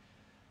heaven.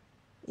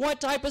 What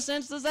type of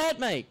sense does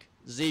that make?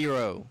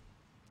 Zero.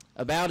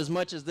 About as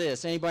much as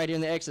this. Anybody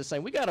in the Exodus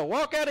saying, we got to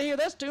walk out of here,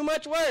 that's too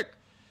much work.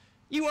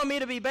 You want me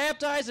to be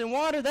baptized in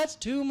water? That's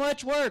too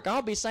much work.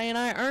 I'll be saying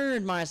I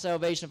earned my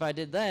salvation if I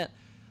did that.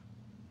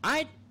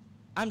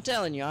 I'm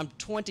telling you, I'm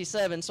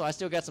 27, so I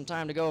still got some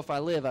time to go if I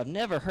live. I've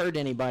never heard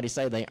anybody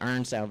say they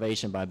earned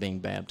salvation by being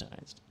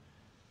baptized.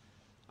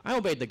 I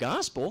obeyed the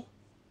gospel,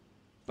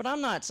 but I'm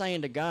not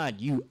saying to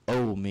God, you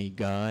owe me,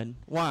 God.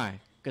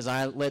 Why? Because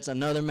I let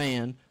another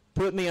man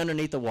put me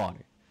underneath the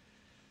water.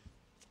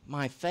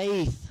 My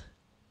faith,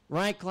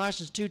 right?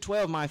 Colossians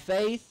 2:12, my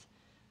faith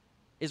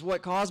is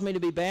what caused me to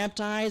be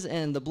baptized,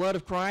 and the blood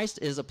of Christ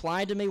is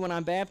applied to me when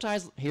I'm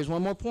baptized. Here's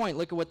one more point.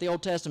 Look at what the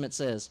Old Testament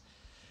says.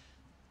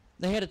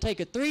 They had to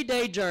take a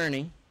 3-day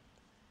journey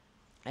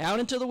out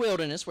into the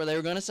wilderness where they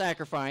were going to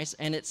sacrifice,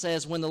 and it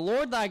says, when the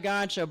Lord thy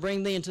God shall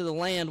bring thee into the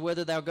land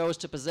whither thou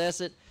goest to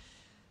possess it,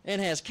 and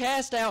has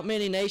cast out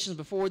many nations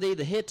before thee,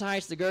 the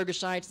Hittites, the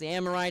Girgashites, the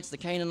Amorites, the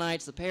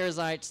Canaanites, the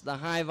Perizzites, the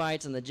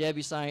Hivites, and the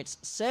Jebusites,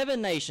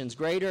 7 nations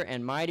greater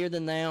and mightier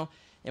than thou.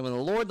 And when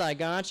the Lord thy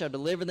God shall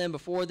deliver them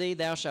before thee,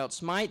 thou shalt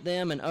smite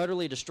them and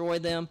utterly destroy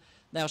them.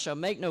 Thou shalt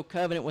make no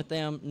covenant with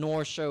them,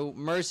 nor show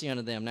mercy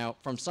unto them. Now,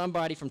 from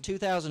somebody from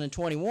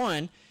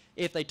 2021,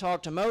 if they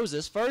talk to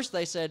Moses, first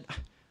they said,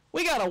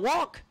 we got to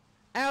walk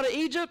out of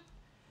Egypt.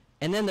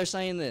 And then they're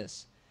saying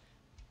this.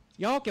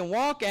 Y'all can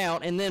walk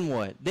out, and then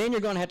what? Then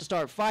you're going to have to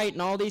start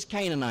fighting all these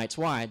Canaanites.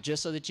 Why?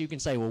 Just so that you can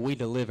say, well, we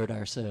delivered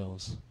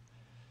ourselves.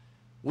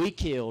 We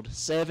killed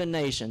 7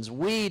 nations.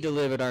 We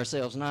delivered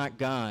ourselves, not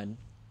God.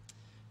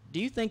 Do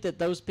you think that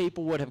those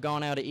people would have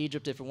gone out of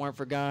Egypt if it weren't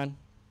for God?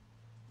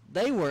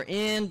 They were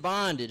in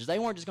bondage. They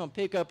weren't just going to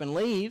pick up and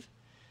leave.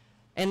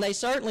 And they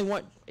certainly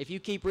weren't. If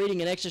you keep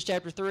reading in Exodus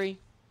chapter 3,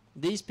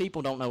 these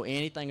people don't know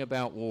anything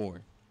about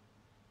war.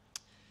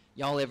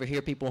 Y'all ever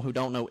hear people who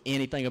don't know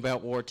anything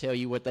about war tell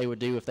you what they would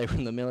do if they were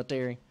in the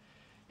military?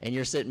 And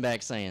you're sitting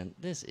back saying,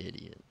 this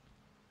idiot.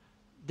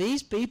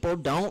 These people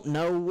don't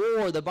know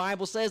war. The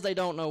Bible says they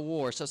don't know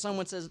war. So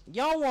someone says,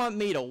 y'all want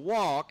me to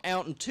walk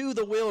out into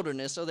the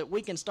wilderness so that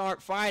we can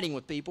start fighting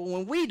with people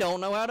when we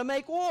don't know how to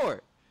make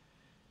war.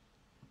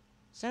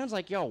 Sounds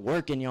like y'all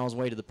working y'all's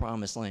way to the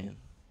promised land.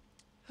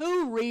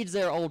 Who reads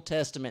their Old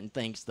Testament and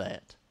thinks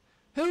that?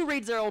 Who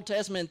reads their Old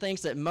Testament and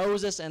thinks that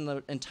Moses and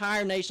the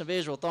entire nation of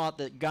Israel thought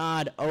that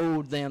God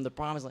owed them the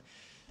promised land?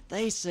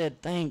 They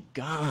said, thank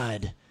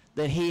God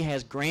that he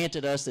has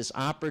granted us this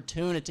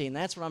opportunity, and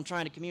that's what I'm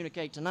trying to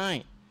communicate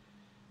tonight.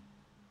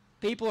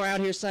 People are out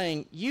here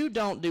saying, you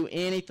don't do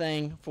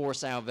anything for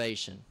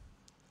salvation.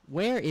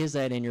 Where is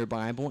that in your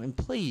Bible? And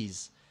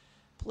please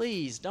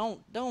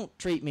don't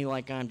treat me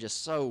like I'm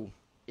just so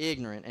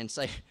ignorant and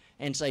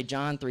say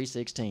John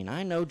 3:16.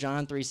 I know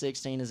John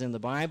 3:16 is in the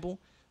Bible.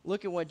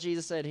 Look at what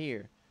Jesus said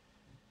here.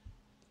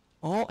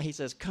 He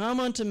says, come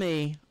unto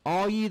me,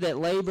 all you that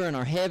labor and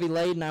are heavy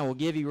laden, I will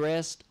give you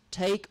rest.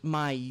 Take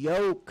my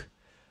yoke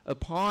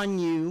upon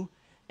you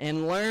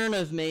and learn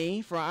of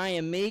me, for I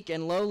am meek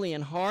and lowly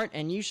in heart,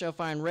 and you shall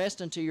find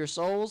rest unto your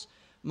souls.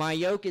 My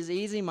yoke is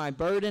easy, my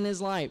burden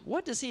is light.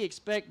 What does he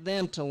expect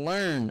them to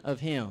learn of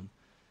him?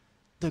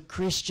 The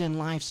Christian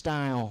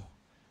lifestyle.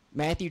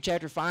 Matthew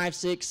chapter 5,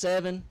 6,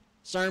 7,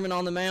 Sermon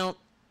on the Mount,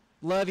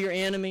 love your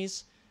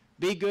enemies,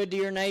 be good to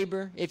your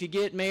neighbor. If you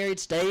get married,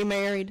 stay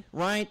married,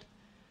 right?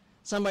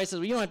 Somebody says,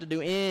 well, you don't have to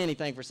do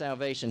anything for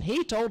salvation.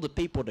 He told the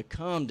people to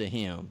come to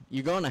him.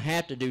 You're going to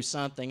have to do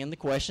something, and the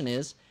question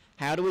is,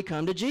 how do we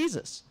come to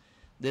Jesus?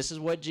 This is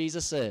what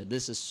Jesus said.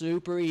 This is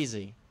super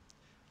easy.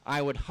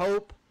 I would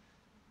hope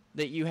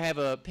that you have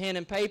a pen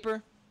and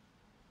paper.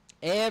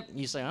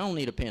 You say, I don't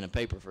need a pen and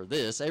paper for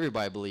this.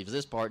 Everybody believes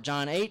this part.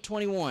 John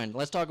 8:21.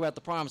 Let's talk about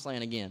the promised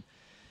land again.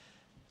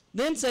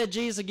 Then said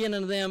Jesus again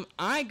unto them,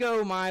 I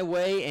go my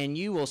way, and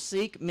you will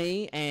seek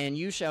me, and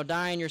you shall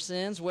die in your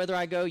sins. Whither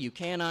I go, you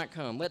cannot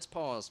come. Let's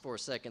pause for a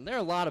second. There are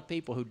a lot of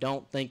people who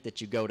don't think that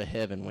you go to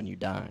heaven when you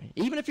die,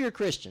 even if you're a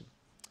Christian.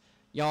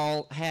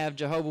 Y'all have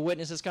Jehovah's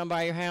Witnesses come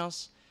by your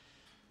house?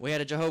 We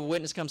had a Jehovah's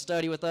Witness come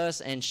study with us,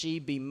 and she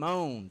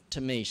bemoaned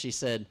to me. She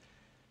said,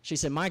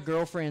 my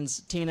girlfriend's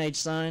teenage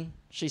son,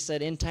 she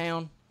said, in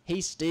town, he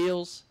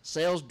steals,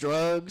 sells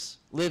drugs,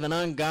 living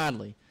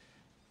ungodly.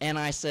 And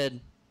I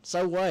said,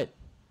 so what?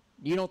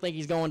 You don't think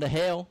he's going to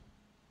hell?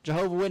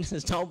 Jehovah's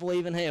Witnesses don't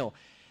believe in hell.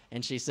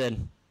 And she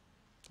said,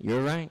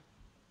 you're right.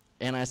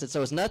 And I said,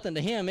 so it's nothing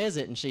to him, is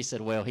it? And she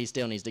said, well, he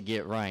still needs to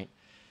get right.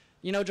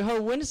 You know,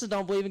 Jehovah's Witnesses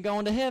don't believe in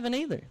going to heaven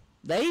either.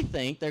 They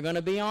think they're going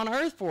to be on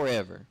earth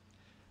forever.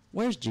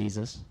 Where's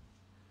Jesus?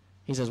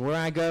 He says, where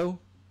I go,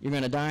 you're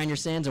going to die in your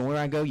sins, and where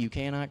I go, you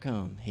cannot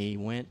come. He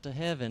went to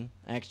heaven.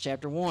 Acts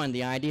chapter 1,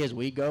 the idea is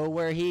we go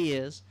where he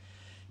is.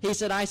 He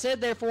said, I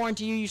said therefore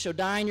unto you, you shall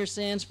die in your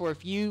sins, for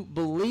if you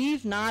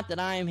believe not that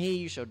I am he,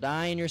 you shall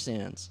die in your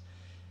sins.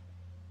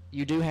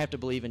 You do have to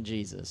believe in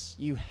Jesus.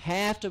 You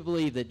have to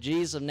believe that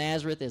Jesus of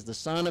Nazareth is the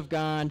Son of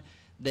God,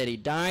 that he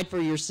died for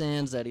your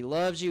sins, that he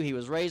loves you, he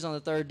was raised on the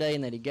third day,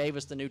 and that he gave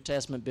us the New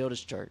Testament, built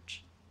his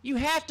church. You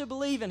have to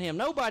believe in him.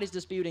 Nobody's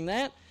disputing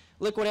that.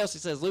 Look what else he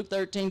says, Luke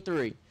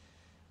 13:3.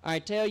 I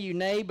tell you,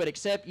 nay, but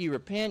except you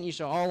repent, you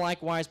shall all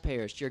likewise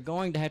perish. You're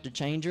going to have to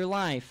change your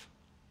life,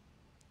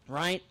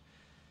 right?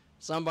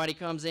 Somebody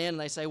comes in and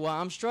they say, well,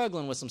 I'm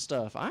struggling with some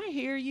stuff. I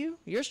hear you.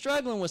 You're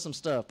struggling with some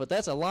stuff, but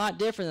that's a lot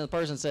different than the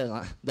person says,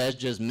 that's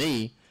just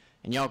me,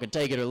 and y'all can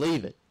take it or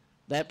leave it.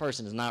 That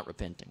person is not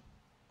repenting.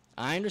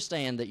 I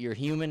understand that you're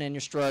human and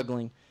you're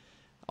struggling.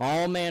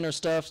 All manner of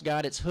stuff's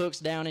got its hooks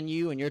down in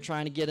you, and you're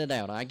trying to get it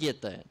out. I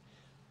get that.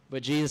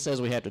 But Jesus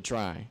says we have to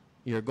try.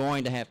 You're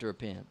going to have to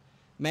repent.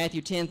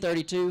 Matthew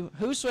 10:32,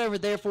 whosoever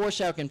therefore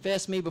shall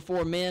confess me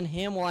before men,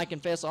 him will I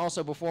confess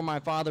also before my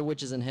Father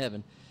which is in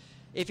heaven.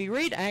 If you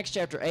read Acts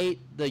chapter 8,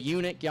 the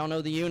eunuch, y'all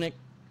know the eunuch,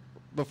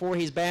 before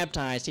he's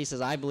baptized, he says,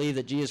 I believe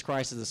that Jesus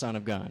Christ is the Son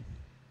of God.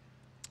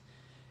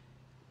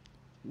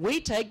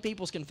 We take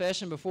people's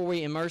confession before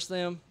we immerse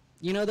them.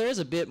 You know, there is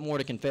a bit more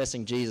to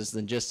confessing Jesus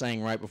than just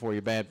saying right before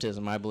your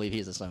baptism, I believe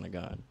he's the Son of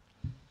God.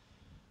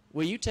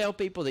 Will you tell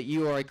people that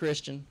you are a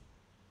Christian?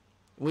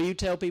 Will you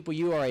tell people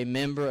you are a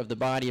member of the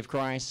body of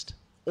Christ?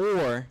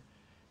 Or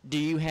do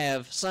you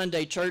have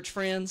Sunday church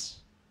friends,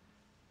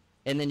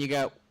 and then you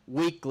got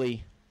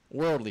weekly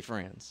worldly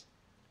friends?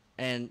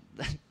 And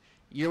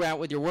you're out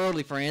with your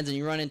worldly friends, and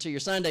you run into your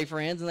Sunday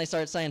friends, and they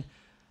start saying,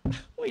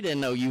 we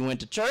didn't know you went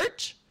to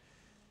church.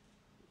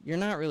 You're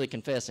not really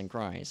confessing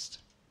Christ.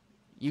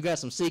 You got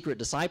some secret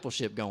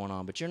discipleship going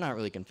on, but you're not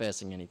really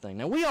confessing anything.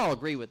 Now, we all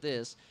agree with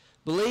this.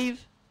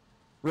 Believe,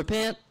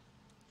 repent,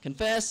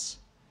 confess.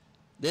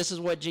 This is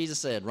what Jesus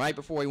said right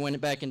before he went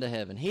back into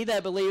heaven. He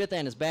that believeth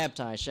and is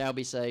baptized shall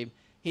be saved.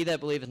 He that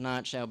believeth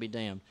not shall be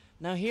damned.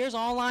 Now, here's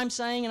all I'm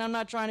saying, and I'm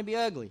not trying to be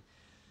ugly.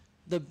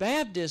 The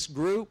Baptist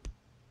group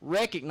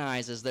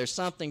recognizes there's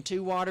something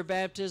to water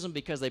baptism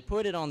because they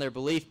put it on their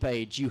belief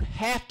page. You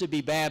have to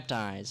be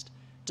baptized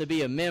to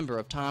be a member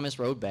of Thomas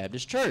Road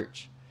Baptist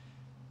Church.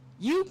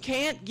 You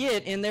can't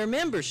get in their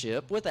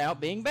membership without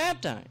being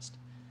baptized.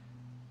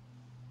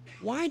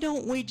 Why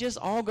don't we just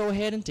all go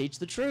ahead and teach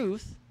the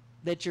truth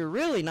that you're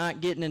really not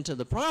getting into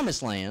the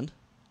promised land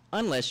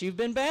unless you've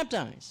been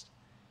baptized?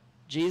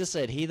 Jesus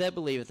said, he that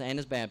believeth and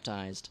is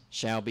baptized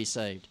shall be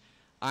saved.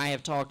 I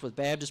have talked with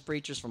Baptist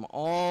preachers from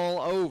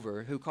all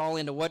over who call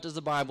into what does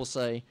the Bible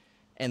say,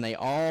 and they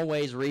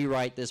always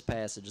rewrite this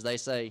passage. They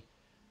say,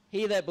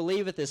 he that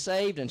believeth is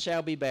saved and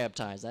shall be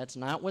baptized. That's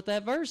not what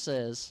that verse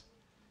says.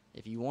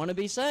 If you want to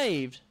be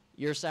saved,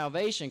 your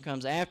salvation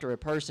comes after a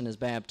person is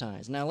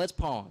baptized. Now let's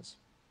pause.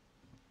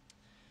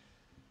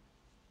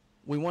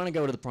 We want to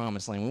go to the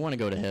promised land. We want to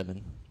go to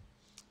heaven.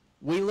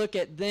 We look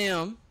at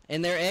them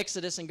in their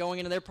exodus and going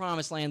into their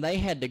promised land, they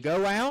had to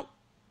go out.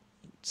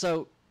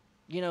 So,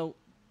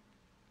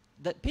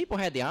 that people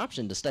had the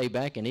option to stay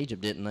back in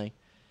Egypt, didn't they?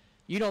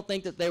 You don't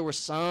think that there were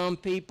some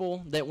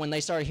people that when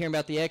they started hearing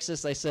about the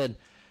Exodus, they said,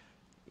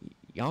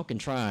 y'all can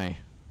try,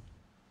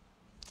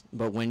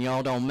 but when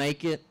y'all don't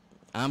make it,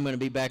 I'm going to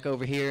be back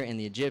over here and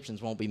the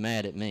Egyptians won't be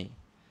mad at me.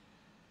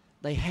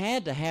 They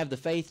had to have the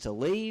faith to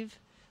leave.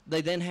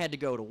 They then had to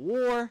go to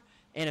war.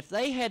 And if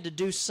they had to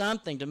do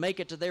something to make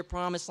it to their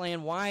promised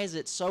land, why is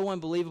it so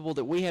unbelievable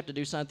that we have to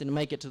do something to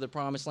make it to the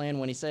promised land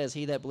when he says,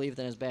 he that believeth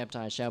and is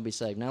baptized shall be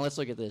saved? Now let's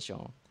look at this,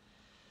 y'all.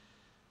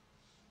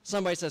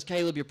 Somebody says,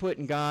 Caleb, you're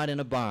putting God in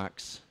a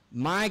box.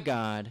 My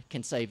God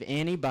can save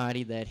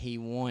anybody that he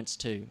wants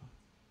to.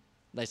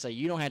 They say,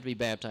 you don't have to be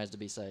baptized to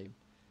be saved.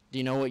 Do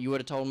you know what you would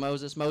have told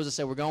Moses? Moses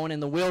said, we're going in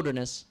the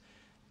wilderness,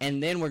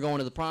 and then we're going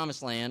to the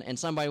promised land. And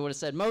somebody would have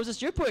said,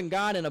 Moses, you're putting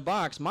God in a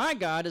box. My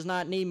God does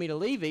not need me to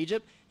leave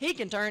Egypt. He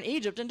can turn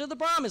Egypt into the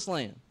promised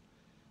land.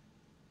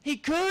 He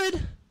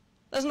could.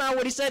 That's not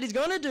what he said he's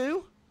going to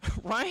do,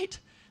 right?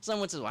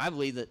 Someone says, well, I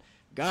believe that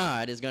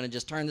God is going to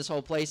just turn this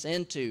whole place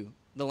into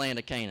the land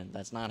of Canaan.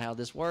 That's not how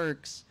this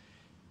works.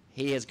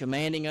 He is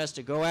commanding us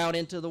to go out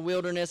into the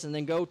wilderness and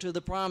then go to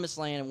the promised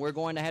land, and we're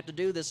going to have to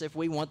do this if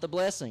we want the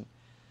blessing.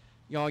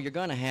 Y'all, you're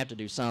going to have to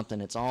do something.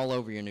 It's all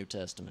over your New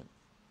Testament.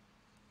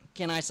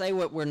 Can I say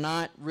what we're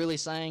not really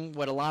saying,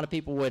 what a lot of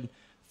people would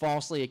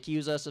falsely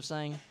accuse us of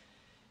saying?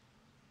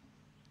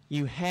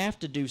 You have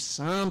to do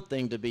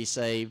something to be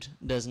saved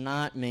does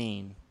not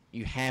mean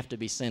you have to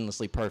be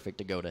sinlessly perfect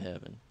to go to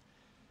heaven.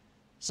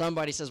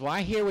 Somebody says, well,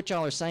 I hear what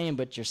y'all are saying,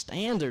 but your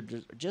standards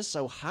are just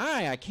so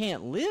high, I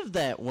can't live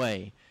that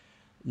way.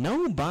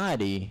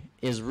 Nobody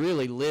is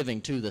really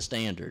living to the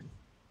standard.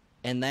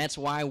 And that's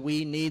why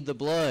we need the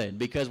blood,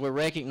 because we're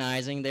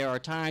recognizing there are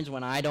times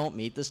when I don't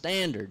meet the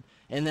standard.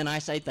 And then I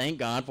say, thank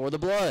God for the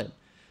blood.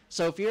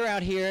 So if you're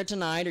out here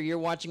tonight or you're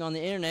watching on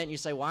the internet and you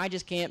say, well, I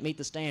just can't meet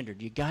the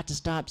standard, you got to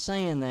stop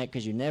saying that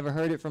because you never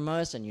heard it from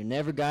us and you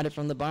never got it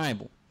from the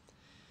Bible.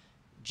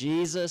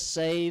 Jesus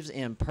saves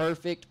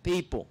imperfect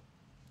people.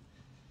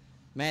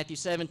 Matthew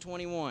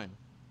 7:21.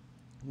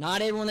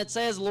 Not everyone that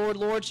says, Lord,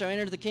 Lord, shall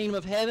enter the kingdom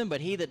of heaven,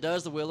 but he that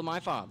does the will of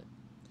my Father.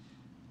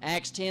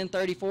 Acts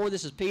 10:34,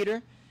 this is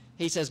Peter.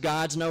 He says,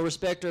 God's no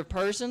respecter of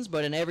persons,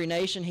 but in every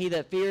nation he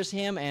that fears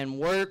him and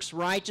works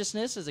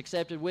righteousness is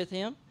accepted with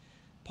him.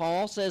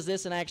 Paul says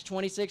this in Acts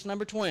 26,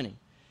 number 20.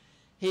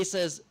 He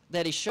says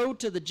that he showed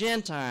to the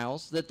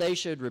Gentiles that they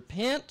should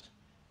repent,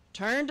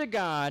 turn to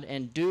God,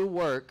 and do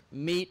work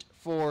meet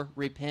for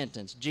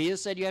repentance.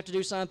 Jesus said you have to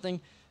do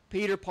something.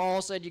 Peter,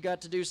 Paul said you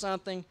got to do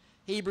something.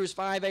 Hebrews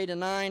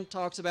 5:8-9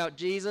 talks about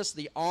Jesus,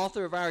 the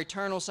author of our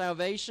eternal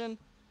salvation,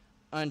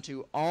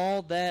 unto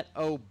all that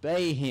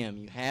obey him.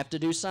 You have to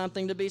do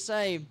something to be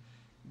saved.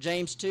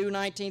 James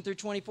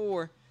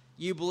 2:19-24.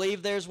 You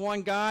believe there's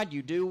one God,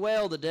 you do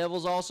well. The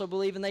devils also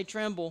believe and they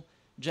tremble.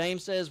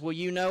 James says, will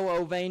you know,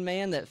 O vain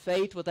man, that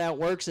faith without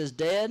works is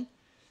dead?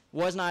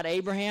 Was not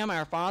Abraham,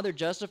 our father,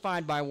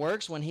 justified by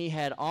works when he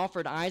had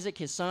offered Isaac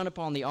his son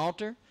upon the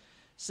altar?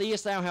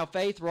 Seest thou how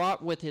faith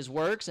wrought with his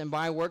works, and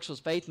by works was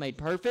faith made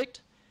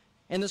perfect?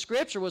 And the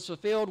scripture was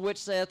fulfilled, which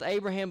saith,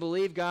 Abraham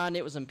believed God, and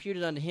it was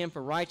imputed unto him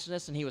for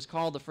righteousness, and he was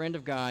called the friend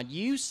of God.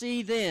 You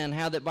see then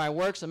how that by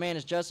works a man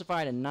is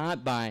justified, and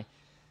not by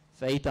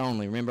faith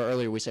only. Remember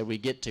earlier we said we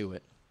get to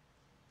it.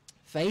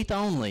 Faith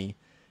only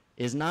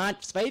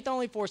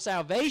for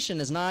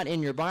salvation is not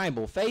in your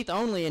Bible. Faith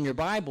only in your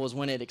Bible is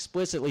when it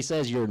explicitly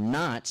says you're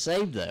not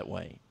saved that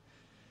way.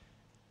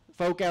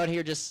 Folk out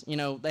here just,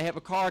 they have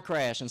a car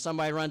crash and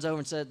somebody runs over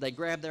and said, they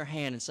grab their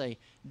hand and say,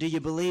 do you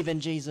believe in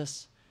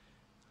Jesus?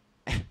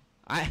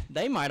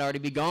 They might already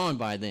be gone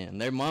by then.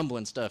 They're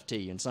mumbling stuff to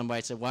you. And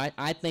somebody said, well,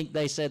 I think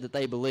they said that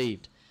they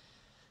believed.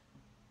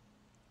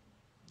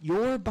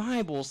 Your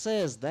Bible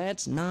says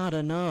that's not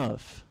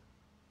enough.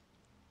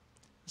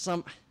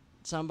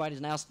 Somebody's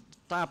now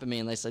stopping me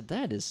and they said,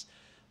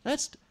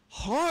 that's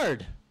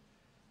hard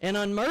and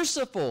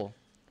unmerciful.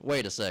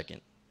 Wait a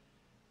second.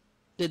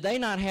 Did they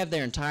not have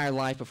their entire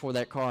life before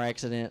that car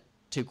accident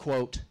to,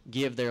 quote,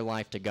 give their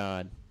life to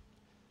God?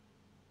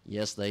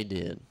 Yes, they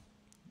did.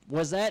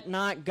 Was that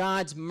not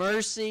God's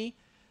mercy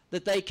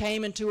that they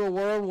came into a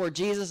world where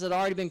Jesus had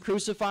already been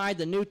crucified,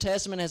 the New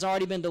Testament has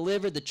already been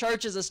delivered, the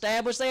church is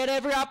established, they had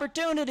every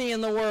opportunity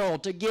in the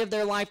world to give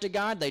their life to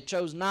God. They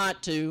chose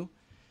not to,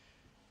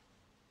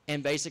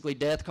 and basically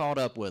death caught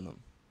up with them.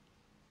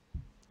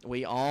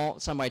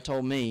 Somebody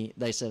told me,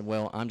 they said,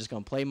 well, I'm just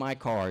going to play my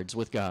cards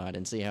with God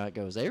and see how it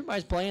goes.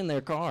 Everybody's playing their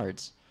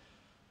cards.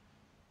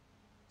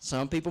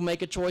 Some people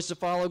make a choice to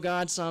follow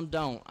God, some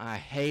don't. I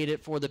hate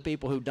it for the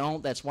people who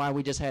don't. That's why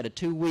we just had a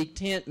 2-week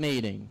tent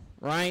meeting,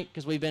 right?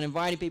 Because we've been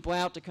inviting people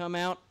out to come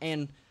out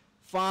and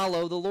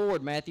follow the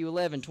Lord. Matthew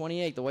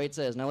 11:28, the way it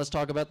says. Now let's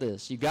talk about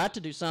this. You got to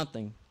do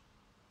something.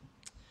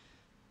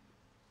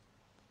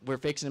 We're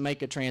fixing to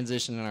make a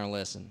transition in our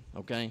lesson,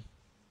 okay?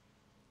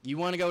 You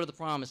want to go to the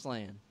promised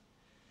land.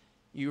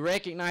 You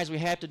recognize we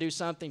have to do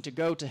something to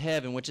go to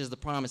heaven, which is the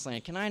promised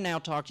land. Can I now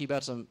talk to you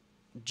about some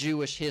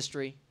Jewish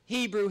history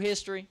Hebrew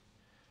history.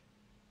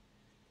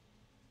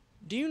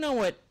 Do you know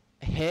what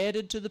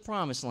headed to the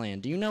promised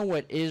land? Do you know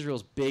what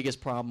Israel's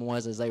biggest problem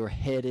was as they were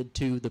headed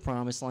to the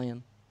promised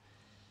land?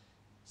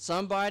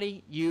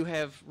 Somebody, you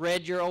have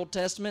read your Old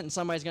Testament, and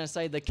somebody's going to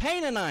say the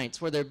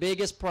Canaanites were their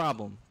biggest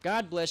problem.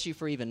 God bless you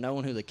for even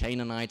knowing who the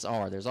Canaanites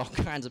are. There's all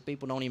kinds of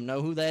people who don't even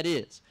know who that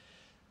is.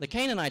 The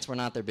Canaanites were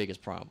not their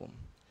biggest problem.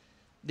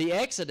 The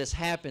Exodus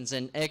happens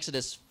in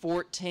Exodus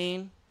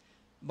 14.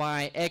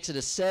 By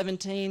Exodus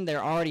 17,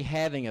 they're already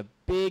having a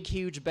big,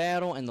 huge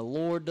battle, and the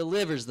Lord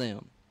delivers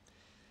them.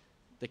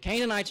 The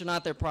Canaanites are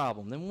not their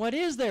problem. Then what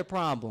is their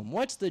problem?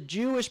 What's the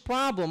Jewish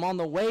problem on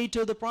the way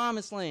to the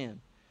promised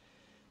land?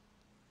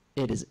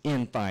 It is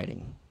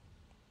infighting.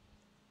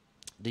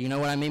 Do you know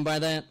what I mean by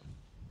that?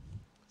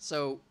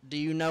 So, do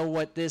you know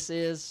what this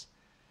is?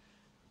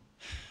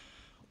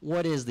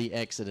 What is the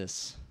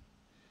Exodus?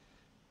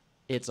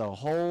 It's a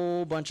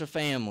whole bunch of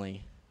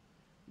family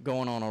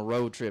going on a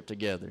road trip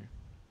together.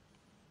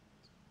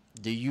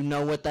 Do you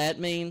know what that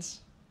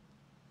means?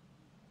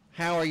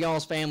 How are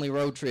y'all's family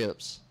road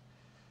trips?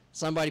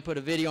 Somebody put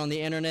a video on the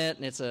internet,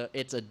 and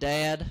it's a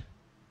dad.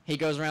 He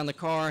goes around the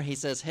car. He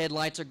says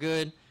headlights are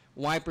good,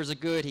 wipers are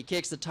good. He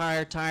kicks the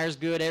tire's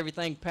good,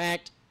 everything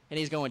packed, and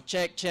he's going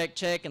check, check,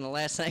 check. And the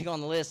last thing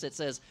on the list, it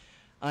says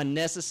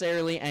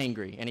unnecessarily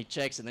angry. And he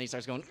checks it, and then he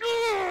starts going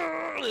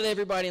at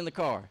everybody in the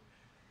car.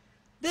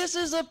 This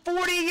is a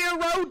 40-year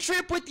road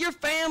trip with your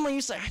family.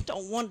 You say,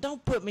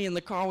 don't put me in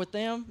the car with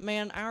them.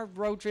 Man, our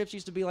road trips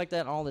used to be like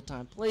that all the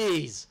time.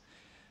 Please.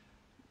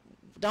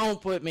 Don't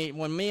put me,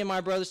 when me and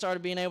my brother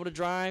started being able to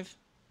drive,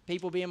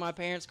 people be in my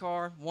parents'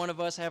 car, one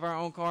of us have our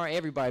own car,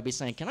 everybody be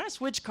saying, can I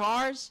switch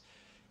cars?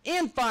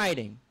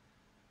 Infighting.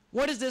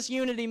 What has this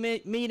unity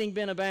meeting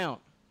been about?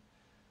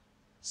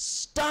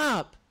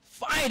 Stop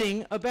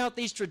fighting about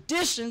these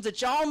traditions that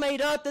y'all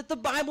made up that the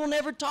Bible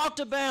never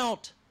talked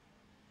about.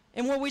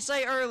 And what we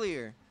say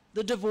earlier,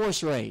 the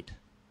divorce rate,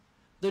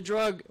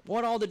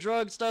 all the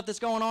drug stuff that's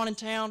going on in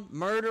town,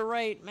 murder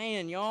rate,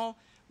 man, y'all.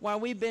 While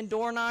we've been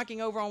door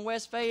knocking over on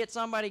West Fayette,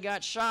 somebody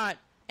got shot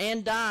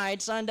and died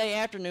Sunday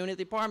afternoon at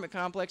the apartment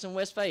complex in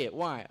West Fayette.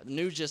 Why? The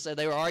news just said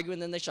they were arguing,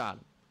 then they shot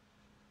him.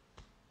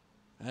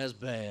 That's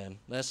bad.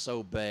 That's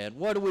so bad.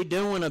 What are we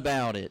doing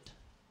about it?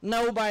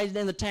 Nobody's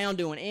in the town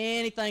doing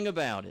anything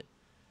about it.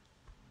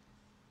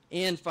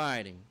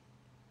 Infighting.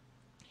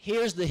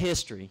 Here's the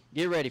history.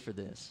 Get ready for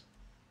this.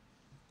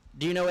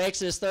 Do you know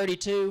Exodus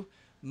 32?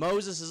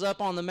 Moses is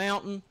up on the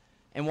mountain.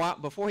 And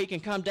before he can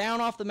come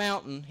down off the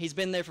mountain, he's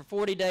been there for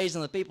 40 days,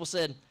 and the people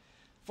said,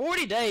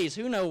 40 days,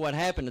 who knows what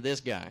happened to this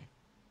guy?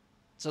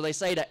 So they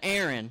say to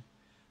Aaron,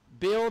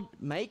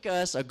 make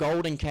us a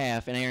golden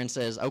calf. And Aaron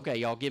says, okay,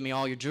 y'all give me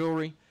all your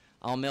jewelry.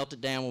 I'll melt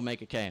it down, we'll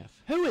make a calf.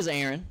 Who is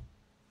Aaron?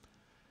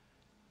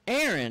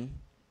 Aaron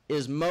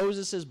is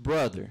Moses'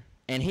 brother,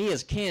 and he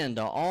is kin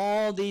to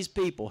all these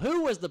people.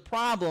 Who was the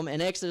problem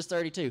in Exodus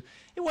 32?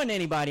 It wasn't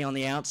anybody on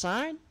the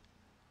outside.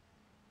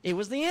 It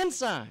was the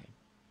inside.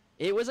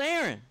 It was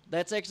Aaron.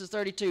 That's Exodus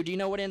 32. Do you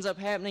know what ends up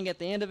happening at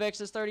the end of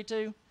Exodus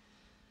 32?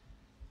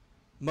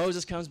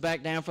 Moses comes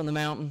back down from the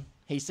mountain.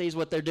 He sees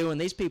what they're doing.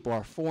 These people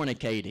are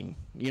fornicating.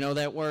 You know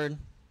that word?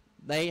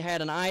 They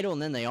had an idol,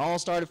 and then they all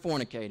started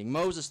fornicating.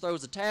 Moses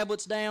throws the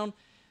tablets down,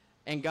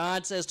 and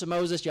God says to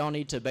Moses, y'all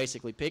need to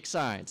basically pick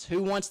sides.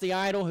 Who wants the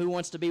idol? Who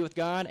wants to be with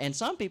God? And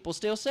some people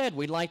still said,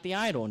 we'd like the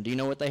idol. And do you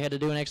know what they had to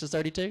do in Exodus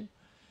 32?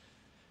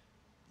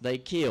 They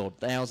killed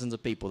thousands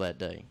of people that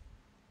day.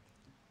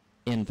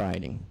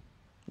 Infighting.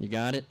 You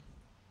got it?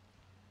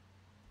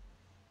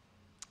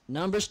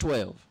 Numbers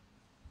 12.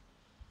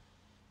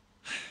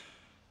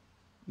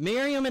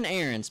 Miriam and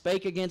Aaron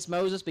spake against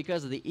Moses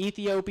because of the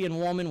Ethiopian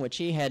woman which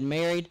he had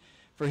married,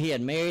 for he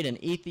had married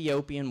an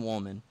Ethiopian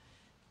woman.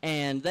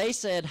 And they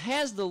said,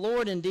 has the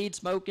Lord indeed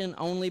spoken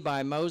only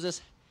by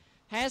Moses?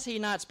 Has he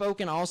not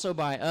spoken also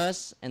by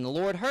us? And the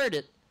Lord heard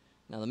it.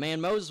 Now the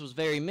man Moses was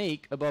very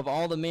meek above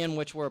all the men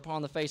which were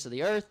upon the face of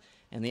the earth.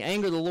 And the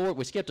anger of the Lord,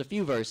 we skipped a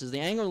few verses,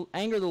 the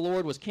anger of the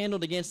Lord was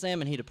kindled against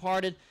them, and he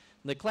departed.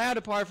 The cloud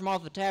departed from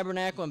off the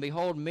tabernacle, and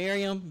behold,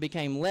 Miriam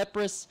became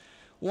leprous,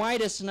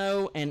 white as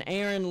snow, and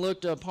Aaron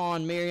looked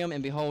upon Miriam,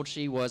 and behold,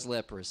 she was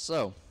leprous.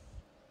 So,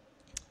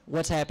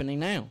 what's happening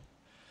now?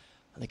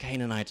 The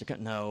Canaanites are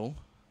no.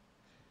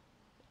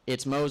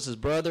 It's Moses'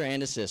 brother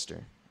and his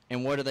sister.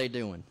 And what are they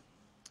doing?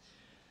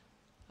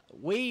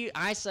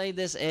 I say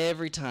this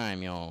every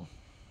time, y'all.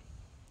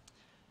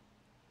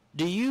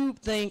 Do you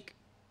think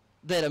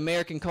that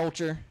American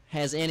culture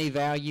has any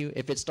value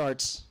if it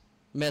starts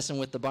messing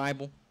with the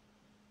Bible?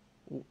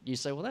 You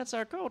say, well, that's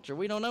our culture.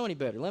 We don't know any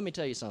better. Let me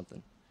tell you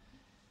something.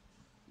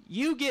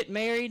 You get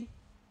married,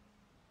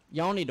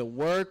 y'all need to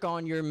work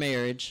on your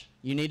marriage.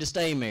 You need to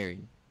stay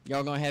married.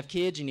 Y'all going to have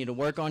kids, you need to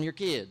work on your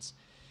kids.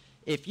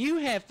 If you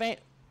have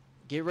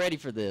get ready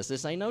for this.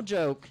 This ain't no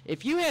joke.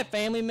 If you have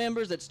family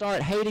members that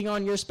start hating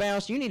on your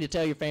spouse, you need to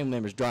tell your family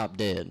members, drop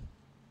dead.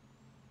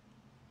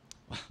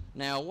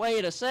 Now,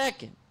 wait a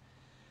second.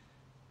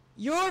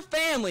 Your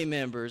family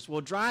members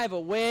will drive a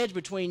wedge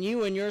between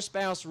you and your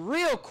spouse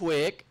real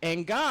quick,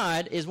 and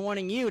God is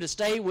wanting you to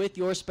stay with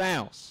your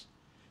spouse.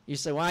 You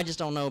say, well, I just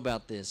don't know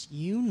about this.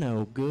 You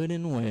know good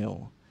and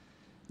well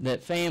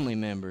that family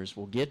members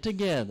will get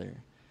together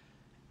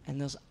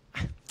and they'll say,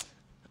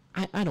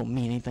 I don't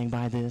mean anything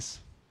by this,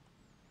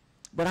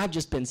 but I've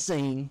just been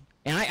seeing,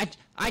 and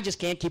I just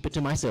can't keep it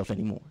to myself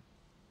anymore.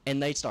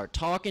 And they start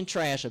talking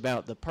trash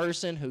about the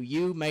person who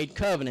you made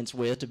covenants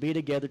with to be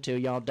together till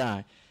y'all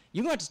die.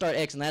 You're going to have to start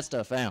Xing that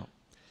stuff out.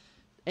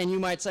 And you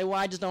might say, well,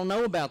 I just don't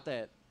know about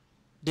that.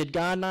 Did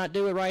God not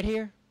do it right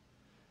here?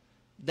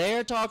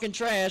 They're talking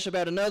trash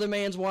about another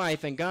man's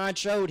wife, and God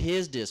showed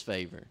his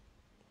disfavor.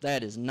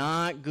 That is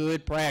not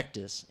good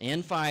practice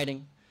in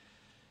fighting,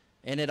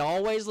 and it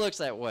always looks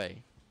that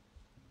way.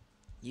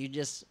 You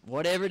just,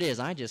 whatever it is,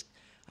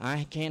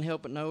 I can't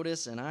help but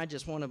notice, and I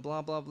just want to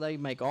blah, blah, blah. They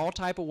make all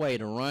type of way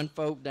to run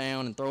folk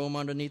down and throw them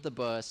underneath the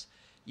bus.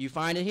 You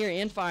find it here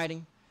in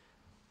fighting.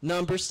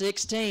 Number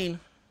 16.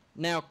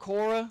 Now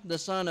Korah, the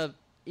son of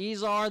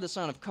Izhar, the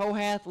son of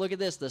Kohath, look at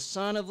this, the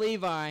son of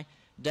Levi,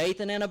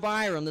 Dathan and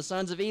Abiram, the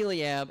sons of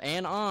Eliab,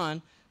 and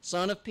On,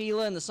 son of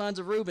Pelah, and the sons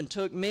of Reuben,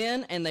 took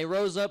men, and they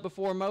rose up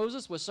before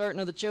Moses with certain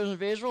of the children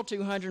of Israel,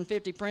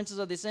 250 princes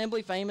of the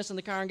assembly, famous in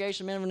the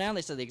congregation, men of renown.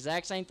 They said the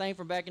exact same thing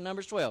from back in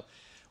Numbers 12.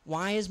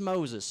 Why is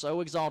Moses so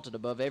exalted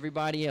above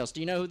everybody else? Do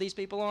you know who these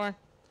people are?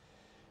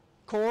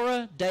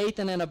 Korah,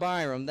 Dathan, and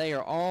Abiram, they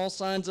are all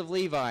sons of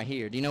Levi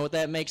here. Do you know what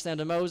that makes them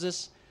to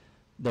Moses?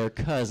 They're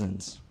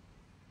cousins.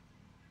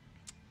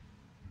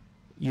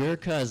 Your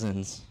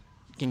cousins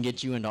can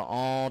get you into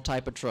all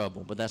type of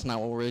trouble, but that's not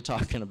what we're really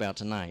talking about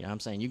tonight. I'm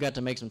saying you got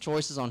to make some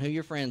choices on who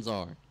your friends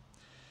are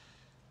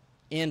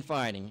in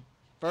fighting.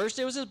 First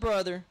it was his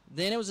brother,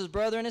 then it was his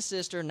brother and his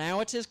sister,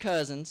 now it's his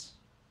cousins.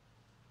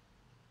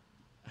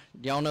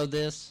 Do y'all know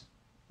this?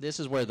 This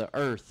is where the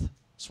earth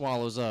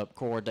swallows up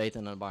Korah,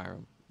 Dathan, and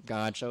Abiram.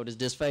 God showed his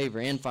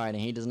disfavor in fighting.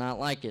 He does not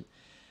like it.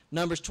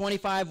 Numbers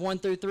 25, 1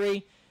 through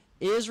 3.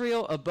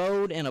 Israel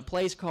abode in a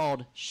place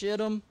called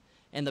Shittim,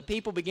 and the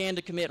people began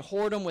to commit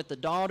whoredom with the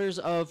daughters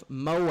of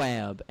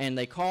Moab. And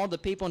they called the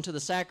people unto the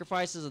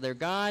sacrifices of their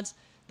gods.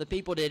 The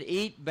people did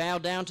eat, bow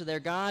down to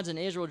their gods, and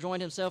Israel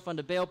joined himself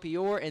unto Baal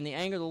Peor, and the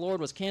anger of the Lord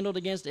was kindled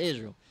against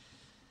Israel.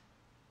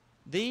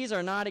 These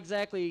are not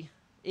exactly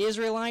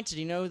Israelites. Do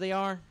you know who they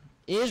are?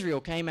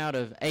 Israel came out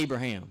of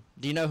Abraham.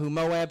 Do you know who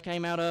Moab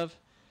came out of?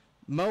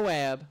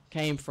 Moab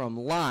came from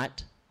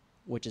Lot,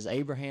 which is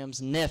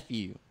Abraham's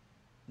nephew.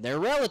 They're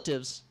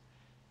relatives.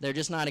 They're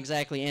just not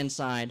exactly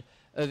inside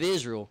of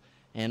Israel.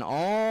 And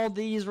all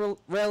these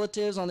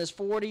relatives on this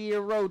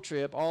 40-year road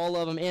trip, all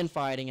of them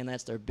infighting, and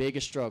that's their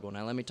biggest struggle.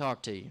 Now let me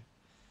talk to you.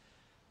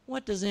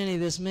 What does any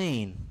of this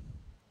mean?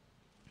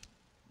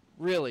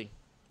 Really,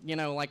 you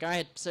know, like I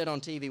had said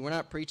on TV, we're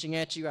not preaching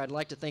at you. I'd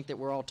like to think that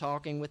we're all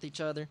talking with each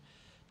other.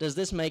 Does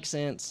this make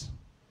sense?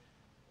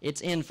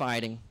 It's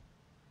infighting.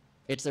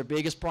 It's their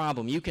biggest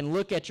problem. You can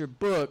look at your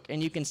book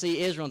and you can see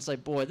Israel and say,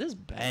 boy, this is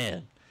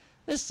bad.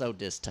 This is so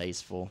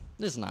distasteful.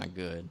 This is not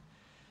good.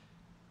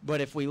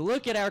 But if we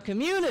look at our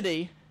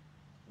community,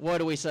 what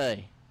do we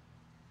say?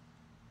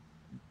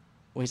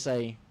 We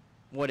say,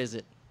 what is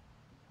it?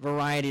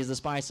 Variety is the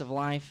spice of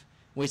life.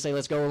 We say,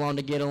 let's go along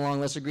to get along.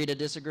 Let's agree to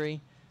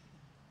disagree.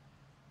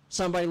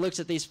 Somebody looks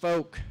at these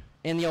folk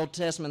in the Old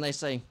Testament, they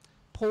say,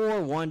 poor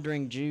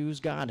wandering Jews,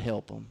 God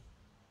help them.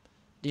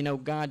 Do you know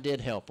God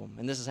did help them?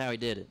 And this is how he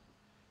did it.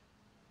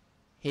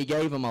 He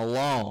gave them a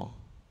law.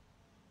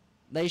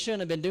 They shouldn't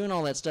have been doing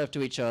all that stuff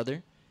to each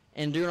other.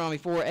 In Deuteronomy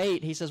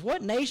 4:8, he says,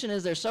 what nation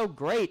is there so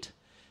great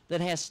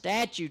that has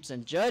statutes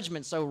and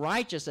judgments so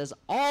righteous as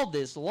all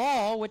this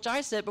law which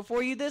I set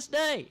before you this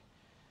day?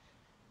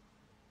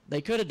 They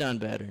could have done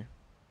better.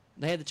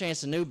 They had the chance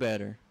to do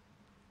better.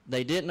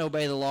 They didn't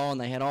obey the law, and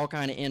they had all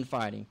kind of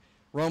infighting.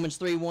 Romans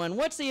 3:1,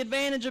 what's the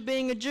advantage of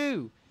being a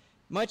Jew?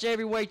 Much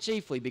every way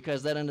chiefly,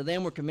 because that unto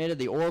them were committed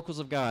the oracles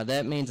of God.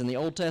 That means in the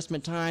Old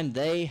Testament time,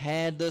 they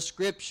had the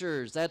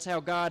scriptures. That's how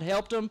God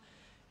helped them.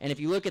 And if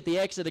you look at the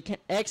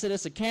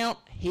Exodus account,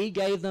 he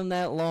gave them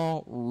that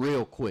law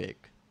real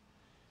quick.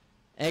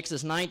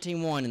 Exodus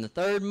 19:1, in the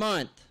 3rd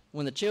month,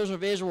 when the children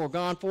of Israel were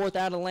gone forth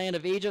out of the land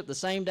of Egypt, the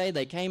same day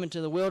they came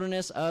into the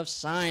wilderness of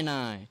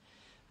Sinai.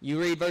 You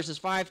read verses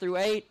 5 through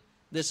 8,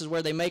 this is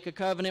where they make a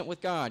covenant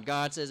with God.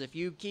 God says, if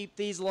you keep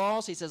these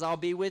laws, he says, I'll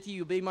be with you,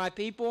 you'll be my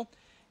people.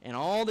 And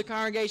all the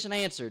congregation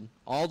answered,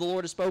 all the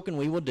Lord has spoken,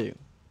 we will do.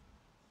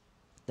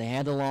 They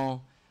had the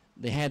law.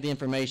 They had the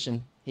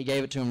information. He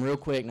gave it to them real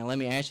quick. Now let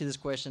me ask you this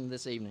question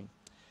this evening.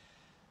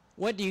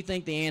 What do you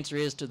think the answer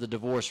is to the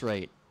divorce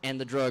rate and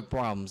the drug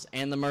problems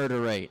and the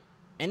murder rate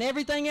and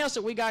everything else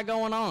that we got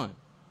going on?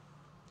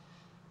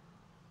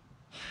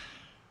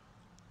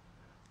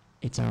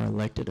 It's our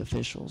elected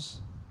officials.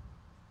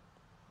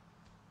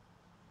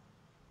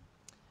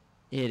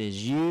 It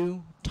is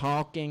you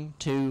talking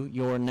to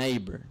your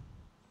neighbor.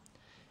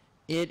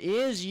 It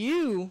is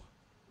you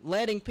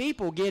letting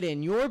people get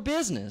in your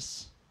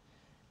business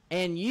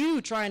and you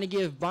trying to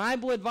give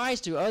Bible advice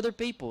to other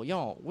people.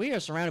 Y'all, we are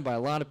surrounded by a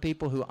lot of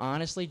people who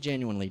honestly,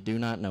 genuinely do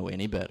not know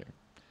any better.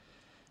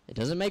 It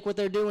doesn't make what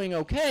they're doing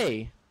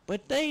okay,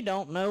 but they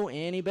don't know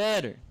any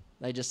better.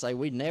 They just say,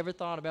 we never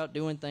thought about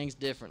doing things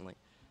differently.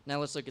 Now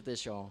let's look at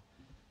this, y'all.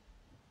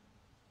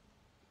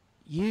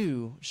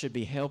 You should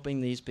be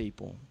helping these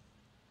people.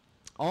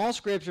 All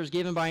Scripture is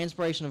given by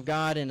inspiration of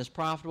God and is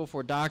profitable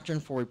for doctrine,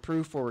 for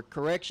reproof, for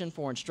correction,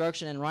 for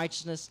instruction in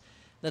righteousness,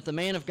 that the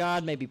man of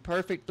God may be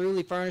perfect,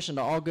 thoroughly furnished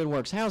unto all good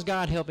works. How's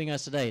God helping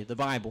us today? The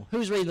Bible.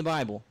 Who's reading the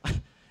Bible?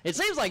 It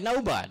seems like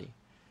nobody.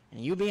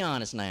 And you be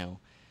honest now.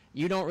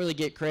 You don't really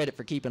get credit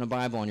for keeping a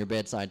Bible on your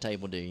bedside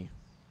table, do you?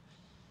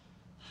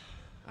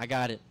 I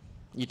got it.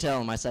 You tell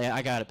them, I say,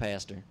 I got it,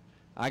 Pastor.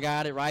 I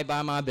got it right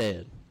by my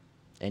bed.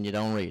 And you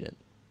don't read it.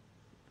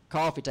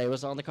 Coffee table,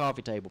 it's on the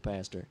coffee table,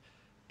 Pastor.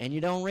 And you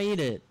don't read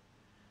it.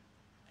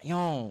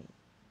 Y'all,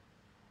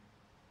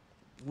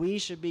 we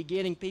should be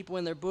getting people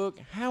in their book.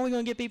 How are we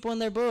going to get people in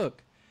their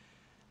book?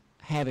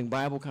 Having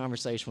Bible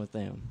conversation with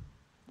them.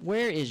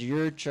 Where is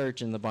your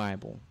church in the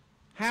Bible?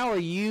 How are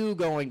you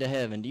going to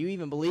heaven? Do you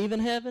even believe in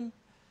heaven?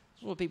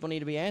 That's what people need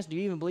to be asked. Do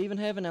you even believe in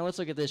heaven? Now let's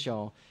look at this,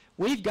 y'all.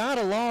 We've got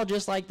a law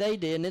just like they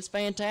did, and it's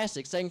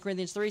fantastic. 2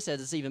 Corinthians 3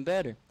 says it's even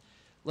better.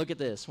 Look at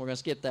this. We're going to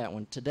skip that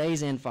one.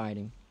 Today's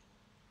infighting.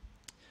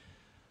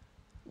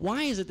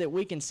 Why is it that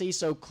we can see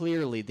so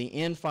clearly the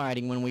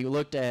infighting when we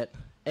looked at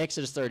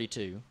Exodus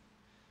 32,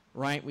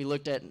 right? We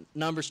looked at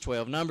Numbers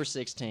 12, Numbers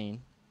 16.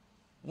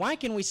 Why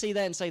can we see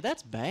that and say,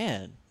 that's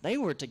bad? They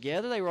were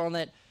together. They were on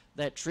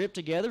that trip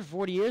together for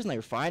 40 years, and they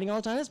were fighting all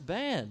the time. That's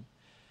bad.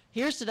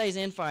 Here's today's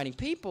infighting.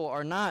 People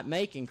are not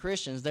making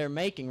Christians. They're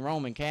making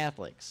Roman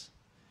Catholics.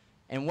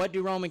 And what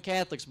do Roman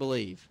Catholics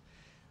believe?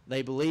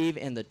 They believe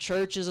in the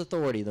church's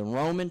authority, the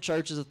Roman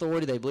church's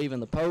authority. They believe in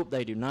the Pope.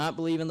 They do not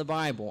believe in the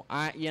Bible.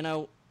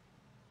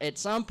 At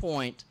some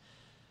point,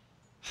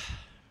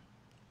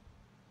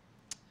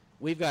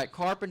 we've got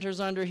carpenters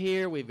under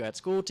here. We've got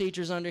school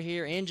teachers under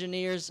here,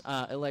 engineers,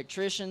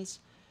 electricians.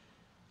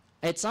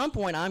 At some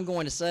point, I'm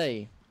going to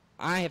say,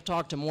 I have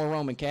talked to more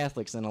Roman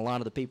Catholics than a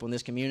lot of the people in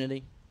this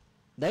community.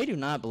 They do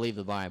not believe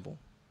the Bible.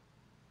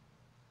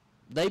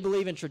 They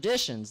believe in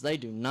traditions. They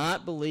do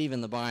not believe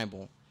in the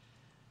Bible.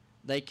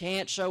 They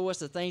can't show us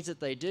the things that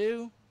they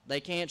do. They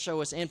can't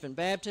show us infant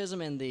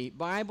baptism in the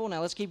Bible.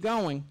 Now let's keep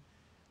going.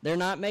 They're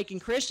not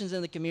making Christians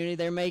in the community.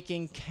 They're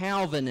making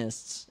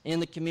Calvinists in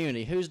the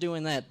community. Who's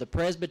doing that? The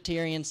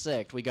Presbyterian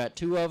sect. We got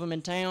 2 of them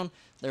in town.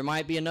 There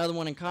might be another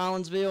one in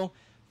Collinsville.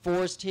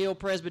 Forest Hill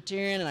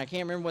Presbyterian, and I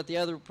can't remember what the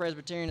other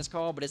Presbyterian is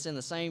called, but it's in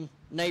the same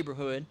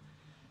neighborhood.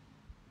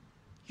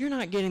 You're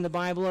not getting the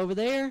Bible over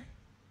there.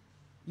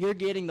 You're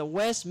getting the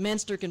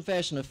Westminster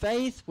Confession of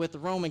Faith with the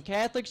Roman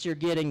Catholics. You're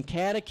getting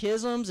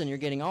catechisms, and you're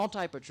getting all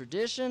type of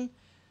tradition.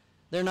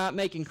 They're not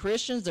making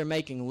Christians. They're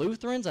making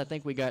Lutherans. I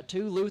think we got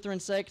 2 Lutheran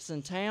sects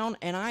in town,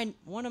 and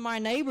one of my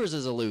neighbors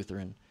is a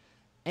Lutheran.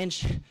 And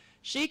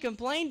she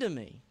complained to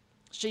me.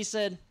 She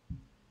said,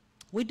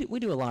 we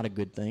do a lot of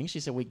good things. She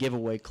said, we give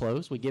away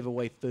clothes. We give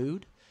away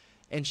food.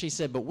 And she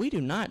said, but we do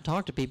not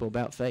talk to people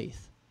about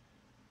faith.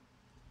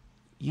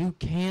 You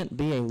can't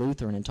be a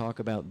Lutheran and talk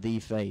about the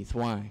faith.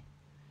 Why?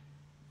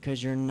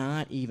 Because you're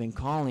not even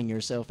calling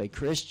yourself a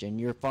Christian.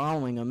 You're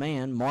following a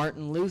man,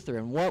 Martin Luther.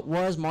 And what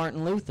was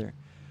Martin Luther?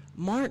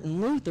 Martin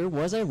Luther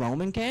was a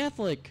Roman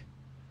Catholic.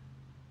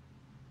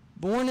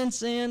 Born in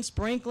sin,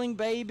 sprinkling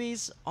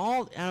babies,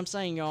 all. And I'm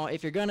saying, y'all,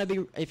 if you're gonna be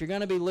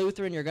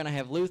Lutheran, you're gonna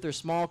have Luther's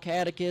Small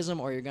Catechism,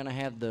 or you're gonna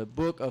have the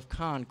Book of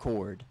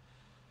Concord.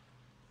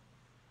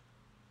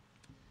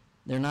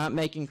 They're not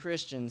making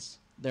Christians.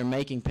 They're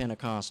making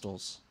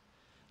Pentecostals.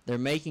 They're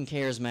making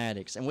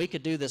Charismatics, and we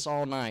could do this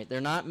all night.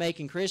 They're not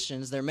making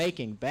Christians. They're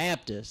making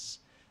Baptists.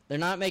 They're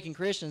not making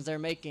Christians. They're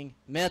making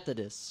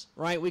Methodists.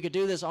 Right? We could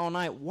do this all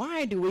night.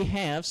 Why do we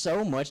have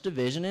so much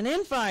division and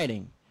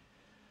infighting?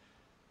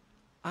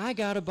 I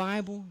got a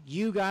Bible.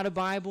 You got a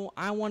Bible.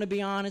 I want to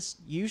be honest.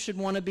 You should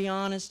want to be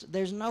honest.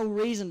 There's no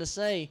reason to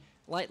say,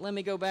 let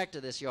me go back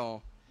to this,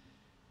 y'all.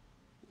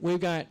 We've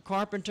got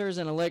carpenters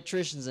and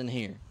electricians in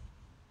here.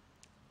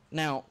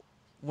 Now,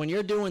 when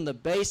you're doing the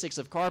basics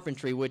of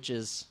carpentry, which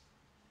is,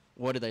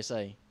 what do they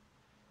say?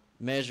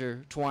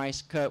 Measure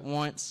twice, cut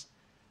once.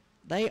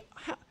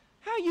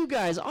 How you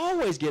guys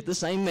always get the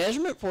same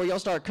measurement before y'all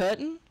start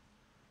cutting?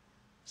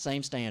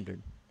 Same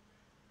standard.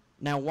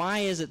 Now, why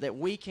is it that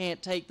we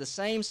can't take the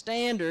same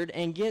standard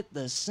and get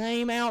the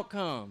same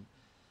outcome?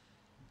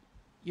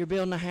 You're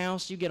building a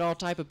house, you get all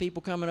type of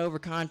people coming over,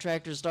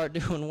 contractors start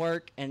doing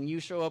work, and you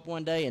show up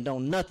one day and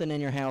don't nothing